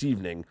earlier this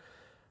evening,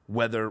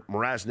 whether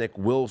Mrazek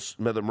will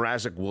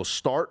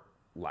start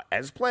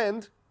as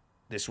planned.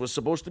 This was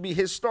supposed to be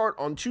his start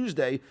on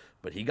Tuesday,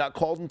 but he got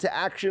called into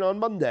action on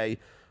Monday.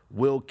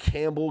 Will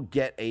Campbell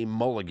get a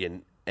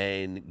mulligan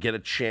and get a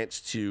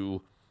chance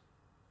to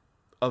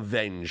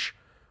avenge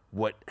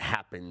what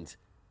happened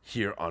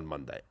here on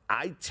Monday?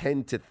 I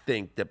tend to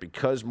think that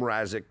because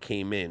Mrazek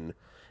came in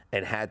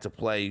and had to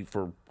play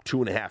for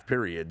 2.5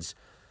 periods,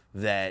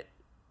 that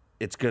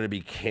it's going to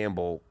be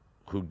Campbell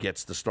who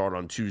gets the start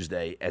on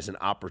Tuesday as an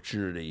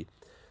opportunity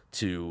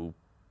to,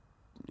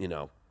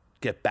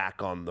 get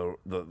back on the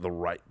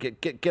right,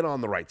 get on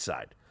the right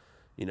side.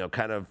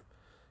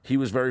 He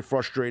was very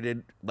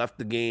frustrated, left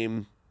the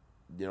game,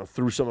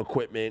 threw some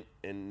equipment,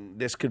 and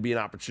this could be an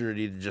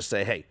opportunity to just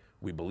say, hey,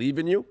 we believe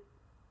in you.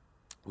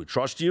 We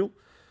trust you.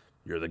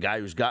 You're the guy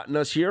who's gotten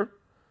us here.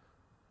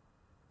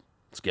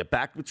 Let's get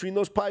back between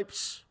those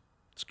pipes.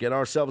 Let's get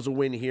ourselves a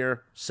win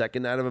here.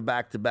 Second night of a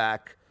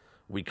back-to-back.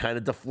 We kind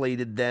of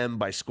deflated them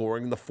by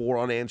scoring the 4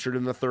 unanswered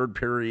in the third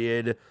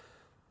period.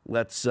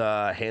 Let's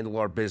handle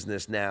our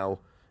business now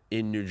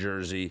in New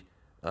Jersey.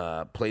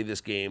 Play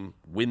this game,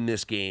 win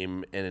this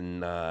game,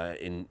 and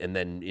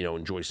then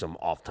enjoy some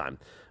off time.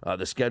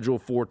 The schedule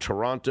for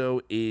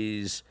Toronto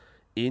is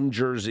in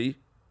Jersey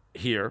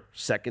here,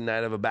 second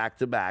night of a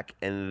back-to-back,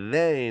 and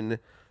then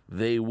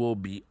they will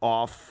be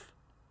off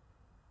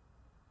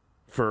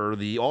for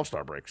the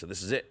All-Star break. So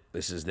this is it.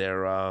 This is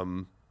their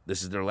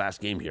last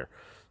game here.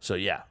 So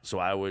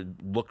I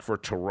would look for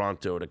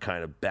Toronto to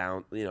kind of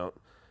bounce,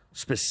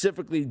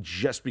 specifically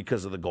just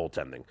because of the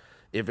goaltending.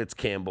 If it's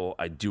Campbell,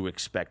 I do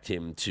expect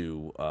him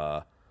to,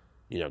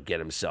 get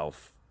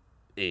himself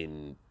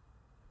in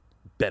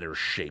better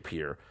shape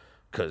here,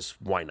 because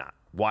why not?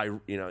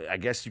 I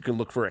guess you can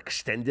look for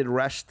extended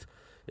rest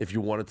if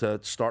you wanted to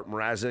start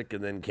Mrazek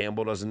and then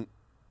Campbell doesn't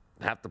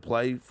have to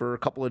play for a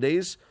couple of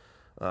days.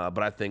 But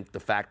I think the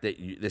fact that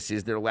this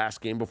is their last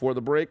game before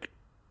the break,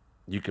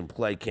 you can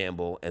play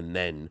Campbell and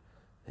then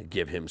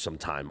give him some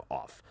time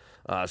off.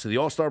 So the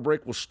All-Star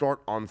break will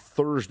start on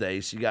Thursday.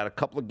 So you got a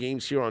couple of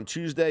games here on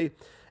Tuesday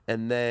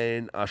and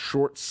then a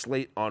short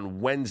slate on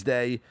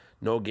Wednesday.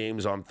 No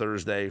games on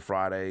Thursday,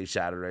 Friday,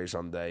 Saturday,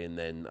 Sunday, and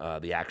then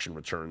the action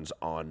returns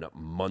on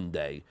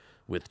Monday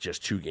with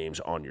just 2 games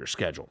on your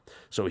schedule.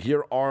 So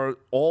here are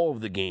all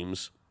of the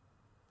games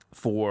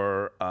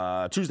for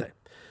Tuesday.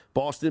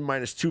 Boston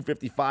minus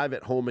 255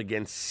 at home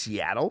against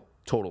Seattle,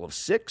 total of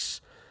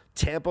 6.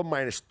 Tampa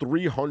minus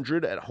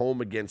 300 at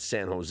home against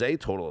San Jose,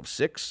 total of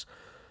 6.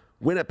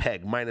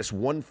 Winnipeg minus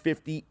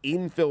 150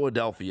 in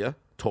Philadelphia,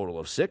 total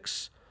of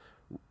 6.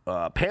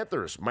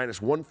 Panthers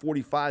minus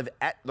 145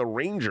 at the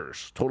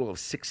Rangers, total of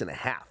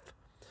 6.5.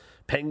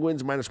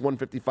 Penguins minus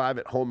 155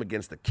 at home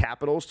against the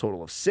Capitals,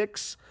 total of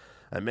 6.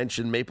 I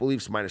mentioned Maple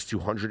Leafs minus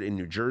 200 in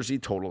New Jersey,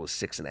 total of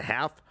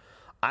 6.5.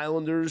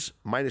 Islanders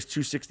minus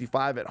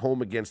 265 at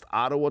home against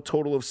Ottawa,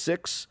 total of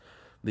 6.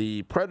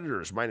 The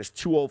Predators minus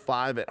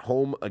 205 at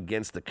home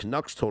against the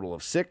Canucks, total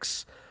of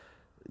 6.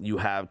 You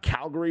have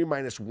Calgary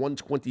minus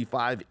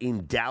 125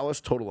 in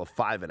Dallas, total of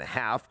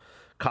 5.5.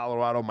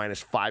 Colorado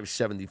minus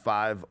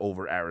 575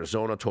 over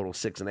Arizona, total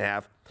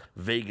 6.5.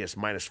 Vegas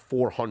minus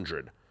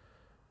 400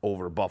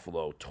 over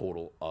Buffalo,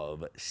 total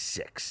of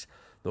 6.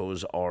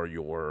 Those are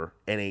your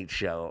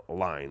NHL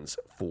lines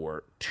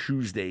for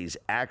Tuesday's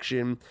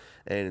action.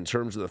 And in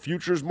terms of the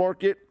futures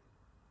market,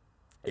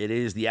 it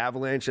is the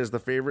Avalanche as the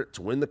favorite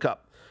to win the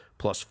Cup,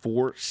 plus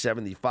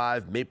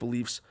 475. Maple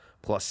Leafs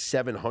plus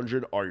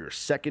 700 are your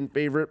second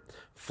favorite.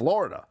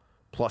 Florida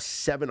plus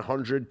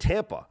 700.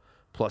 Tampa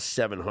plus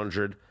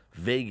 700.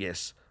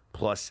 Vegas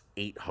plus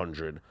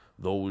 800.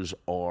 Those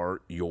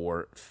are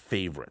your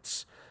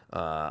favorites.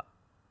 I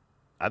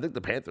think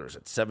the Panthers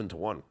at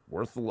 7-1,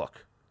 worth the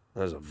look.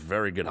 That is a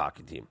very good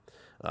hockey team.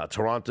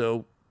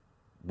 Toronto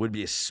would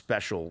be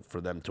special for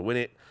them to win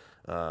it.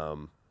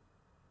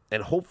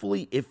 And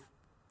hopefully if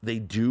they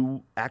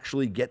do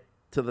actually get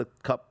to the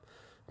Cup,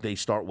 they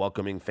start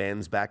welcoming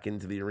fans back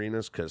into the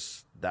arenas,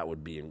 because that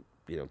would be,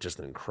 just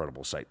an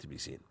incredible sight to be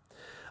seen.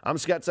 I'm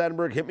Scott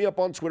Seidenberg. Hit me up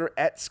on Twitter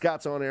at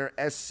ScottsOnAir,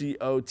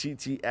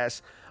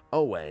 ScottsOnAir.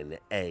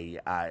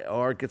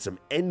 Get some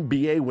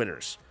NBA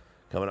winners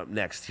coming up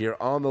next here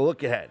on The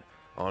Look Ahead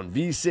on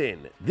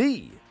VSiN,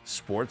 the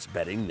Sports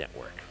Betting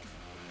Network.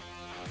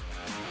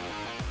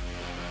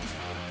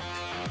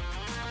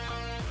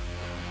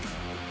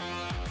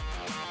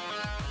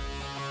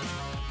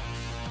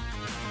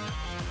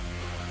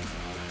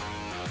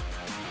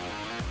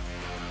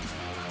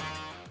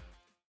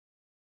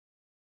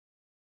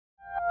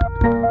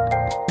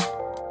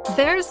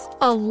 There's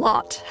a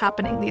lot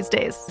happening these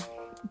days,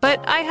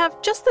 but I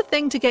have just the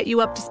thing to get you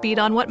up to speed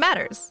on what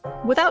matters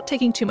without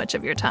taking too much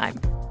of your time.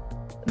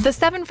 The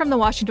 7 from the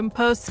Washington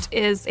Post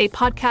is a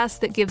podcast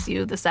that gives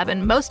you the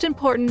 7 most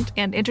important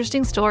and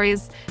interesting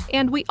stories,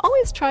 and we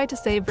always try to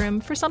save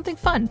room for something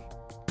fun.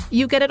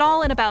 You get it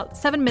all in about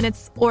 7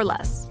 minutes or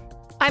less.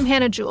 I'm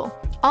Hannah Jewell.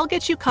 I'll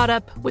get you caught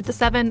up with the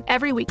 7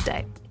 every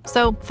weekday.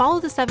 So follow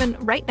the 7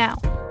 right now.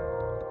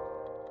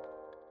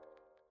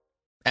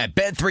 At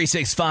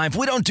Bet365,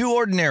 we don't do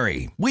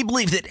ordinary. We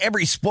believe that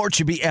every sport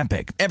should be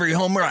epic. Every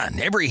home run,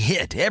 every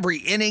hit, every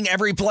inning,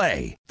 every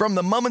play. From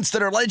the moments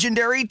that are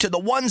legendary to the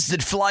ones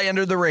that fly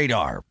under the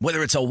radar.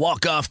 Whether it's a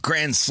walk-off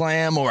grand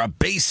slam or a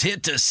base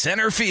hit to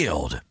center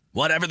field.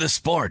 Whatever the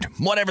sport,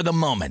 whatever the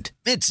moment.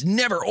 It's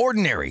never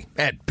ordinary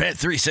at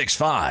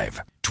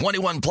Bet365.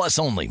 21 plus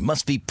only.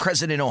 Must be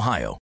present in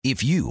Ohio.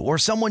 If you or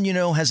someone you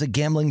know has a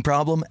gambling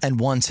problem and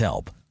wants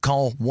help,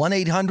 call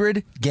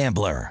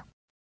 1-800-GAMBLER.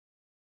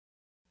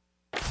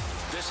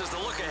 This is the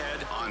Look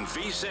Ahead on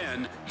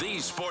VSiN, the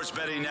Sports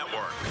Betting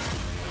Network.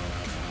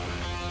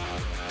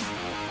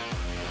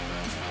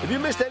 If you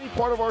missed any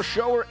part of our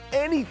show or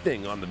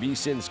anything on the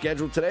VSiN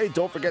schedule today,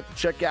 don't forget to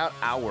check out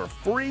our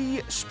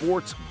free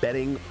sports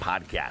betting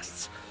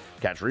podcasts.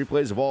 Catch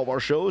replays of all of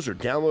our shows or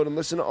download and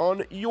listen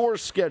on your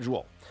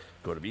schedule.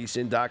 Go to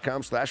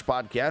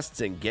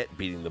vsin.com/podcasts and get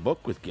Beating the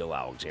Book with Gil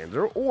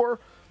Alexander or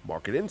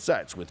Market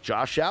Insights with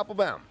Josh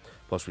Applebaum.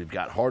 Plus, we've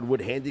got Hardwood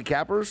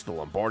Handicappers, The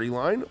Lombardi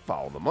Line,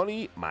 Follow the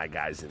Money, My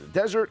Guys in the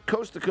Desert,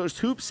 Coast to Coast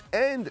Hoops,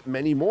 and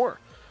many more.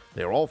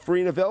 They're all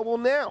free and available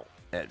now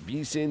at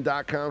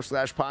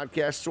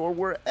vsin.com/podcasts or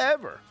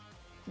wherever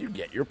you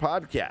get your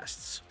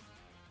podcasts.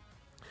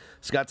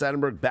 Scott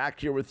Seidenberg back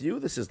here with you.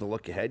 This is the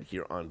Look Ahead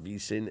here on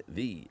VSiN,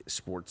 the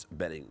Sports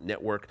Betting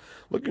Network.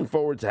 Looking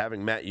forward to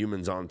having Matt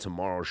Youmans on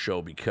tomorrow's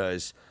show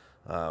because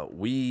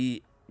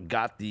we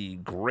got the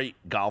great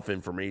golf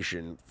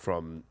information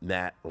from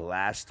Matt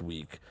last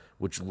week,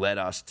 which led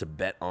us to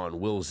bet on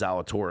Will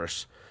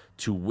Zalatoris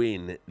to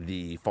win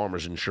the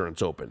Farmers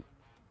Insurance Open.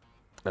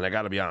 And I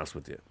got to be honest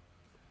with you,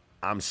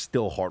 I'm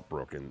still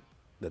heartbroken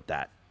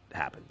that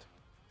happened,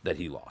 that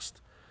he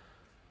lost.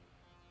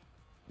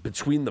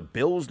 Between the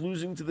Bills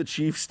losing to the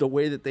Chiefs the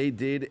way that they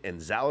did and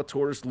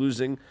Zalatoris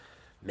losing,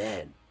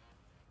 man,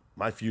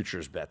 my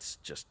futures bet's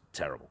just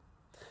terrible.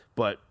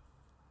 But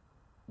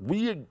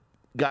we had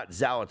got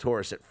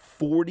Zalatoris at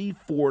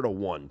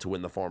 44-1 to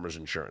win the Farmers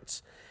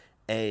Insurance.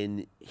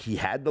 And he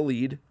had the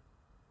lead,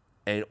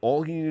 and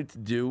all he needed to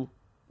do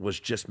was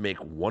just make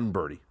one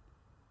birdie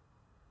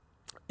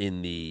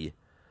in the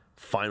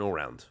final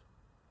round.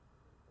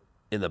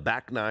 In the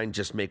back nine,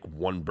 just make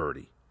one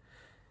birdie.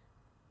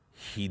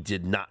 He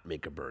did not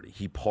make a birdie.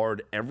 He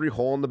parred every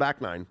hole in the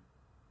back nine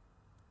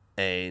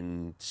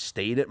and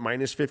stayed at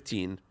minus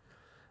 15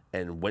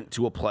 and went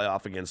to a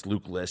playoff against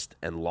Luke List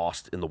and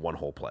lost in the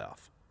one-hole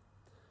playoff.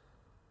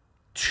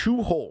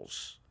 2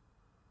 holes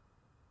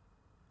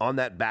on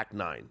that back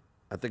nine,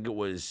 I think it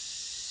was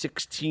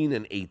 16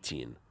 and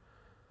 18,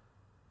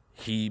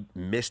 he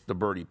missed the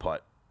birdie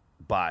putt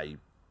by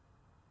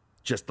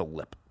just the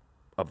lip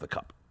of the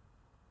cup.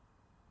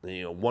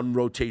 One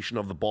rotation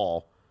of the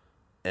ball,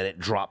 and it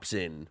drops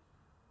in,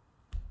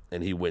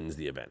 and he wins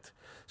the event.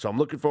 So I'm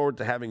looking forward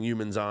to having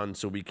Youmans on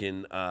so we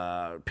can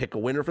pick a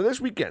winner for this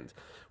weekend,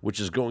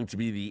 which is going to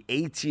be the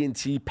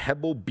AT&T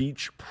Pebble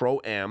Beach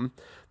Pro-Am.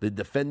 The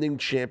defending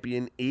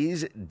champion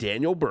is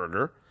Daniel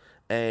Berger.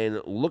 And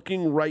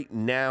looking right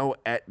now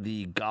at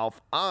the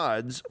golf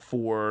odds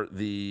for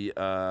the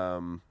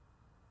Pebble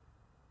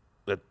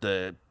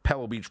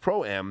Beach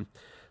Pro-Am,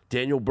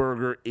 Daniel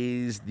Berger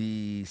is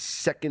the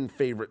second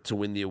favorite to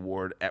win the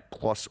award at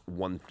plus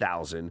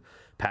 1,000.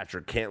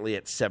 Patrick Cantlay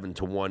at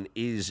 7-1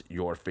 is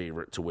your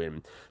favorite to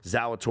win.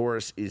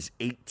 Zalatoris is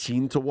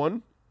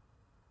 18-1.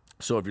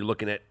 So if you're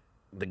looking at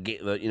the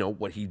game,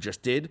 what he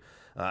just did,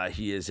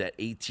 he is at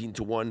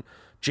 18-1.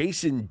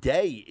 Jason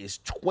Day is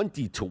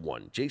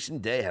 20-1. Jason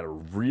Day had a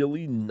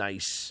really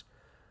nice,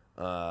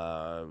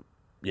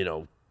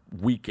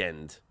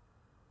 weekend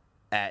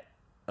at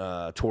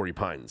Torrey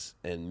Pines,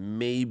 and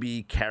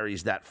maybe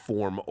carries that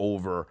form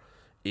over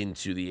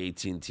into the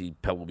AT&T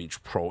Pebble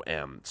Beach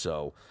Pro-Am.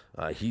 So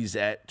he's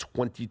at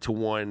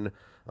 20-1.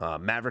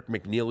 Maverick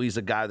McNeely's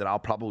a guy that I'll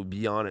probably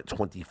be on at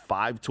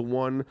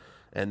 25-1.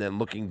 And then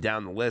looking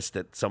down the list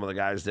at some of the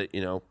guys that,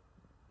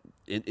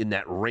 in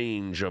that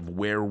range of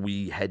where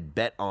we had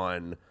bet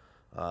on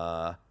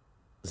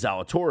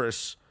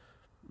Zalatoris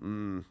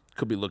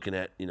could be looking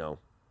at,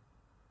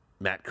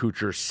 Matt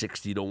Kuchar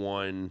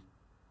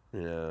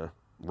 60-1,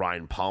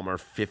 Ryan Palmer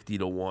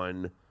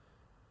 50-1,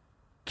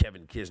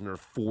 Kevin Kisner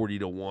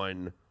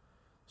 40-1.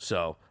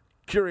 So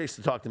curious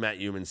to talk to Matt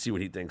Youmans, see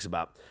what he thinks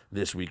about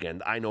this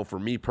weekend. I know for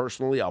me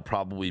personally, I'll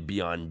probably be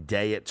on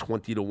Day at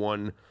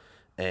 20-1,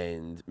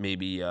 and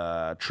maybe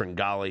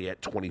Tringali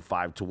at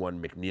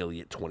 25-1,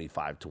 McNeely at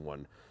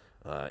 25-1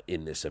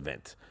 in this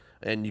event.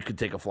 And you could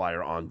take a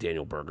flyer on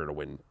Daniel Berger to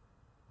win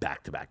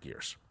back-to-back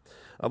years.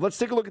 Let's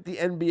take a look at the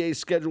NBA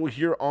schedule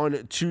here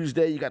on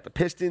Tuesday. You got the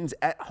Pistons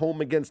at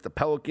home against the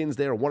Pelicans.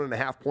 They are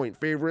 1.5-point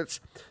favorites.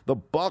 The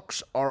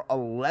Bucks are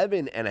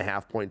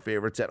 11.5-point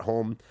favorites at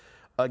home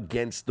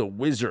against the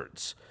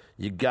Wizards.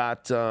 You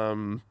got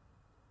Toronto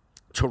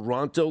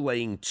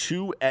laying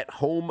 2 at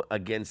home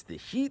against the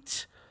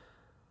Heat.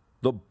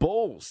 The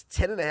Bulls,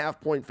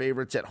 10.5-point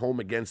favorites at home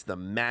against the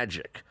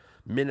Magic.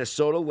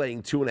 Minnesota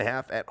laying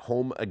 2.5 at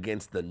home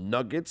against the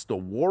Nuggets. The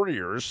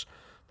Warriors,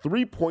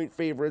 3-point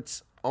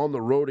favorites on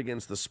the road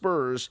against the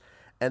Spurs.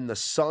 And the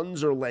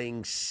Suns are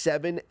laying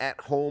 7 at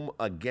home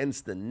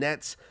against the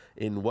Nets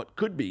in what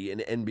could be an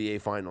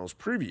NBA Finals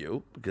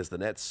preview, because the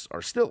Nets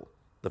are still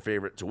the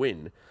favorite to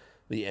win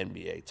the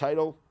NBA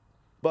title.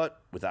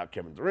 But without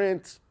Kevin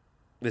Durant,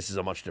 this is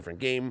a much different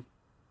game.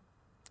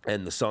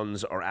 And the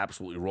Suns are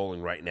absolutely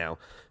rolling right now.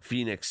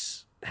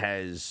 Phoenix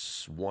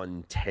has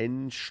won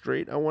 10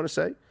 straight, I want to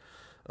say.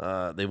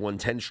 They've won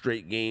 10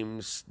 straight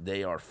games.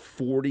 They are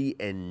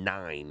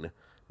 40-9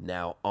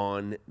 now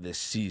on this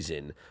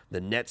season. The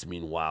Nets,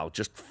 meanwhile,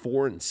 just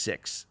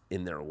 4-6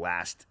 in their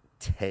last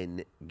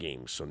 10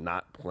 games. So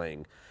not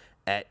playing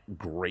at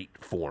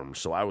great form.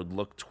 So I would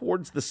look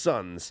towards the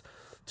Suns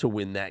to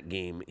win that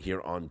game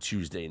here on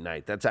Tuesday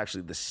night. That's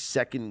actually the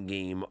second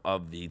game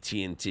of the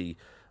TNT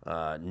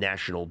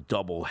national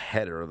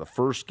doubleheader. The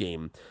first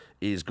game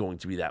is going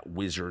to be that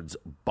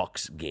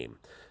Wizards-Bucks game.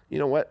 You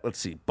know what? Let's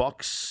see.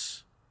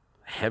 Bucks,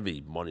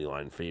 heavy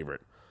moneyline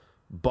favorite.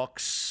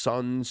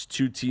 Bucks-Suns,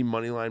 2-team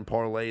moneyline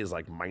parlay is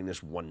like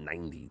minus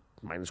 190,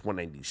 minus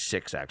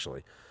 196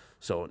 actually.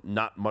 So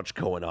not much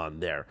going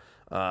on there.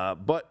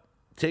 But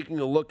taking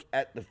a look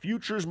at the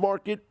futures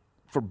market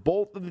for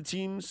both of the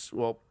teams,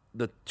 well,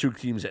 the two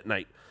teams at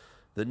night,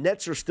 the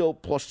Nets are still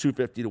plus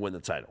 250 to win the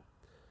title.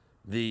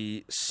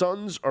 The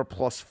Suns are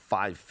plus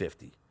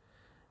 550.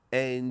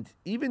 And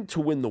even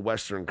to win the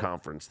Western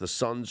Conference, the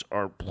Suns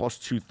are plus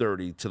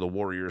 230 to the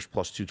Warriors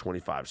plus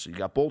 225. So you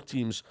got both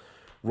teams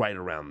right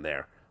around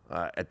there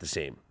at the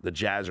same. The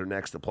Jazz are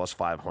next at plus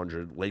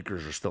 500.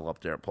 Lakers are still up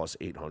there at plus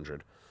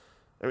 800.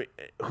 I mean,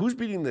 who's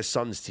beating the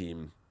Suns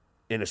team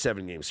in a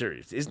 7-game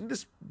series? Isn't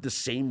this the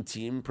same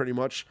team pretty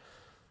much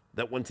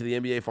that went to the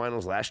NBA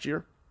Finals last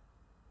year?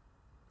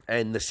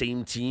 And the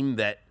same team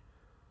that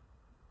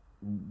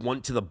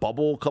went to the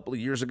bubble a couple of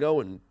years ago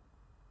and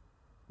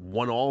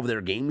won all of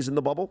their games in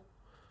the bubble?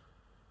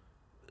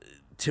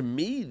 To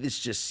me, this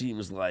just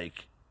seems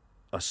like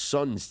a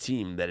Suns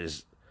team that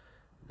is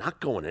not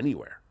going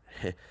anywhere.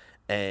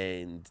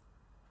 And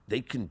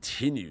they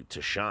continue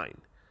to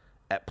shine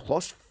at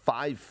plus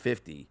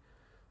 550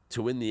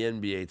 to win the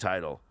NBA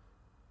title.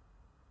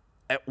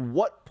 At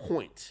what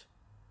point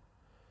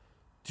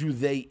do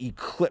they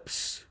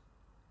eclipse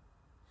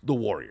the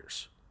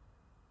Warriors?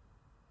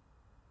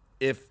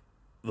 If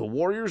the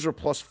Warriors are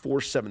plus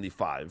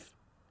 475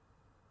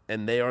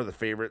 and they are the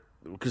favorite,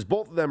 because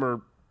both of them are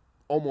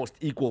almost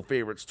equal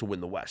favorites to win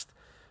the West,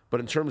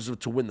 but in terms of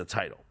to win the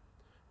title,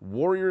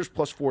 Warriors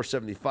plus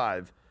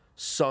 475,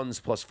 Suns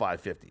plus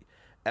 550.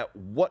 At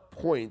what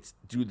point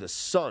do the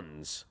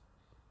Suns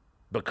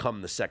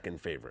become the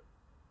second favorite?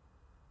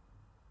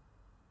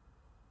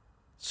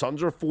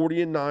 Suns are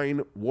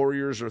 40-9,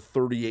 Warriors are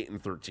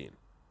 38-13.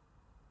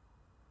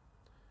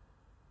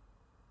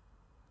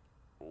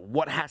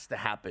 What has to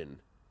happen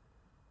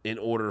in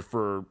order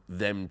for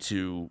them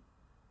to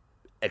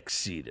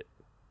exceed it?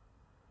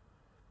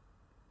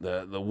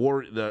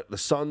 The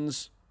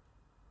Suns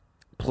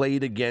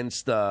played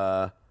against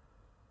the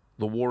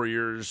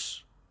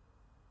Warriors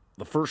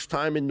the first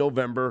time in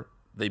November.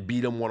 They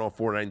beat them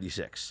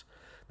 104-96.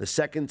 The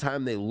second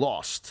time they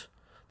lost,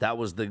 that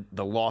was the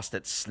loss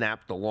that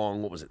snapped the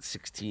long,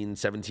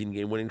 17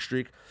 game winning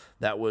streak.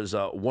 That was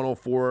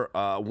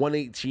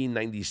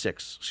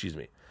 118-96, excuse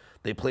me.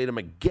 They played them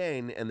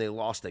again, and they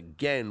lost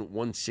again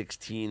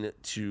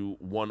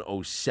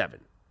 116-107.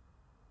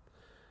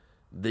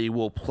 They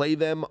will play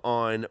them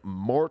on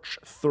March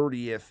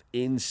 30th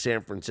in San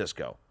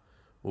Francisco.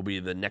 Will be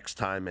the next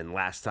time and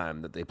last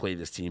time that they play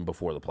this team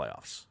before the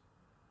playoffs.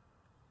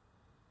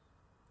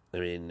 I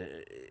mean,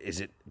 is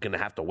it going to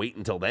have to wait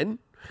until then?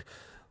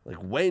 Like,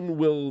 when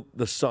will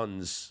the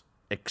Suns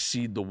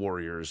exceed the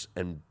Warriors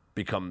and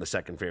become the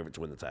second favorite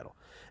to win the title?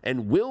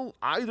 And will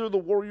either the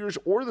Warriors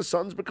or the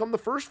Suns become the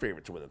first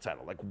favorite to win the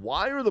title? Like,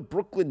 why are the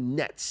Brooklyn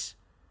Nets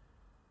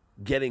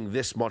getting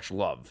this much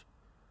love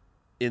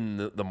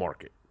in the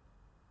market?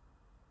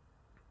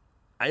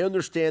 I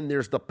understand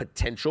there's the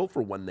potential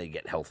for when they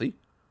get healthy.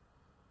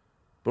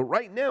 But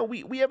right now,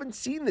 we haven't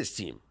seen this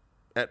team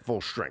at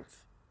full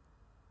strength.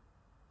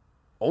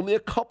 only a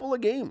couple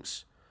of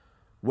games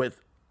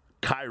with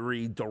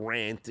Kyrie,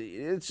 Durant.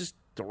 It's just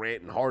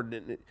Durant and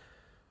Harden,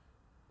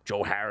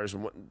 Joe Harris.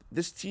 And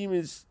this team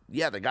is,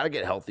 they got to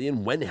get healthy.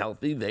 And when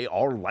healthy, they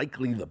are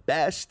likely the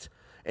best.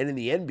 And in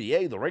the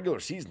NBA, the regular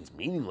season's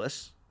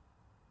meaningless.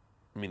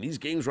 I mean, these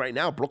games right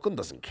now, Brooklyn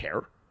doesn't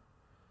care.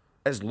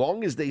 As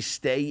long as they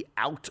stay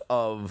out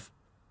of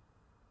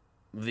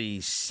the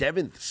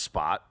 7th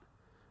spot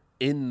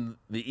in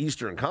the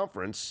Eastern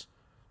Conference,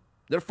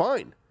 they're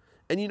fine.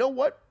 And you know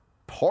what?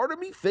 Part of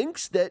me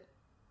thinks that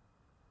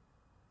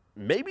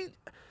maybe,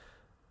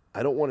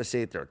 I don't want to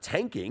say that they're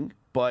tanking,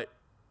 but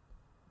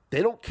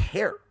they don't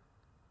care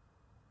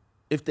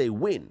if they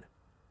win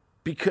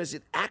because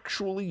it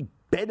actually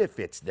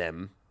benefits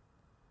them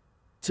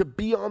to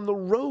be on the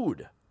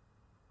road.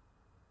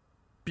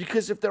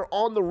 Because if they're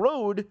on the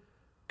road,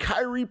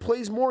 Kyrie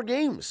plays more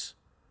games.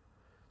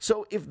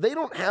 So if they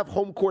don't have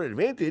home court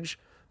advantage,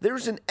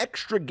 there's an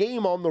extra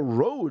game on the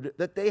road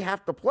that they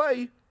have to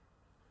play.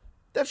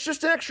 That's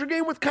just an extra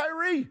game with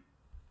Kyrie.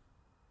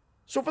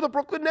 So for the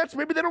Brooklyn Nets,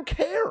 maybe they don't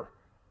care.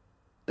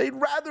 They'd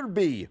rather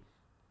be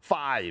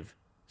 5,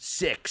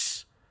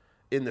 6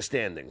 in the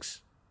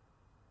standings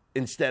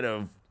instead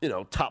of,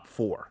 top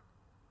 4.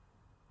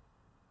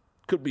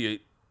 Could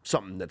be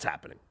something that's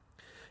happening.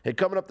 Hey,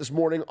 coming up this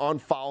morning on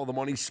Follow the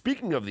Money,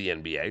 speaking of the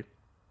NBA,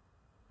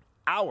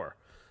 our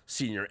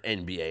senior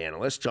NBA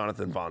analyst,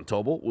 Jonathan Von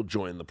Tobel, will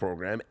join the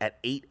program at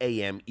 8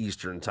 a.m.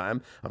 Eastern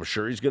Time. I'm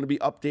sure he's going to be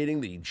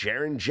updating the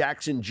Jaren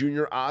Jackson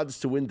Jr. odds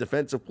to win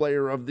Defensive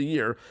Player of the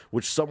Year,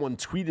 which someone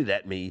tweeted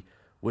at me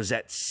was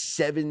at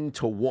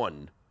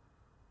 7-1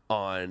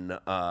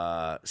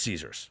 on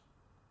Caesars.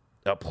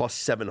 Plus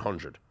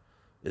 700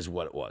 is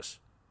what it was.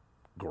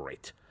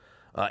 Great.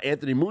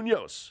 Anthony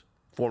Munoz,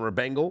 former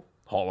Bengal,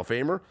 Hall of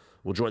Famer,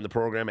 will join the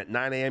program at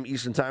 9 a.m.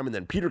 Eastern Time, and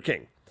then Peter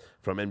King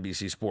from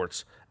NBC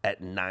Sports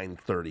at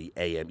 9:30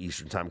 a.m.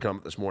 Eastern Time. Coming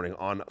up this morning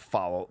on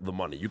Follow the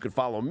Money. You can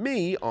follow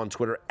me on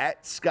Twitter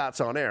at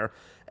ScottsOnAir,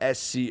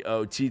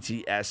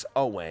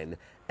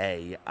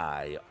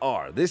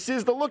 ScottsOnAir. This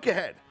is The Look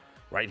Ahead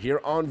right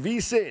here on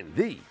VSiN,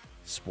 the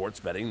Sports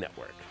Betting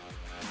Network.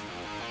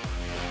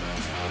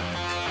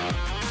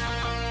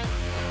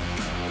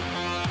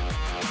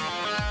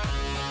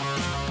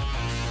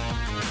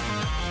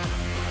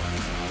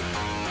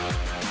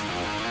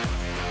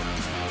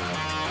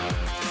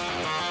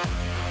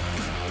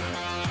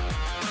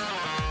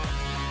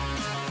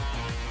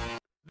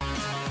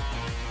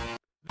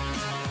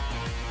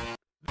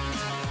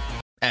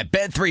 At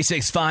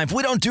Bet365,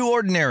 we don't do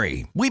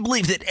ordinary. We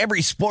believe that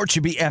every sport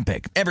should be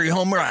epic. Every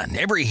home run,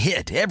 every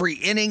hit, every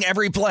inning,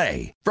 every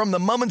play. From the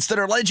moments that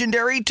are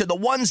legendary to the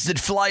ones that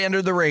fly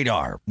under the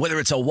radar. Whether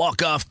it's a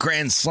walk-off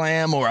grand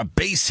slam or a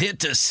base hit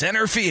to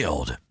center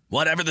field.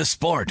 Whatever the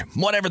sport,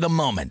 whatever the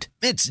moment.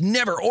 It's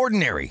never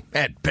ordinary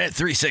at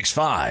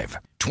Bet365.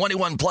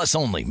 21 plus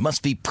only.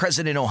 Must be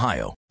present in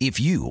Ohio. If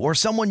you or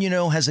someone you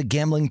know has a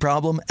gambling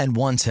problem and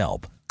wants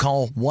help,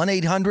 call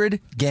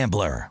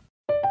 1-800-GAMBLER.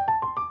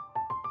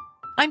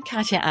 I'm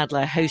Katya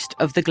Adler, host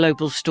of The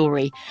Global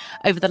Story.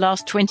 Over the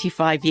last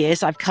 25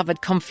 years, I've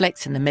covered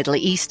conflicts in the Middle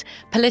East,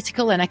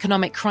 political and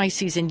economic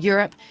crises in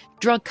Europe,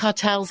 drug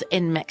cartels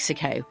in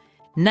Mexico.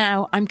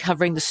 Now I'm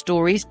covering the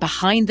stories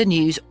behind the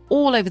news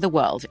all over the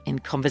world in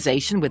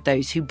conversation with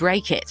those who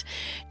break it.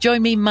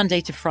 Join me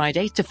Monday to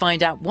Friday to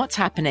find out what's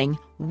happening,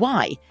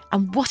 why,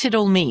 and what it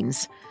all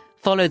means.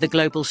 Follow The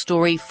Global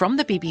Story from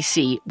the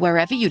BBC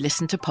wherever you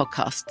listen to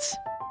podcasts.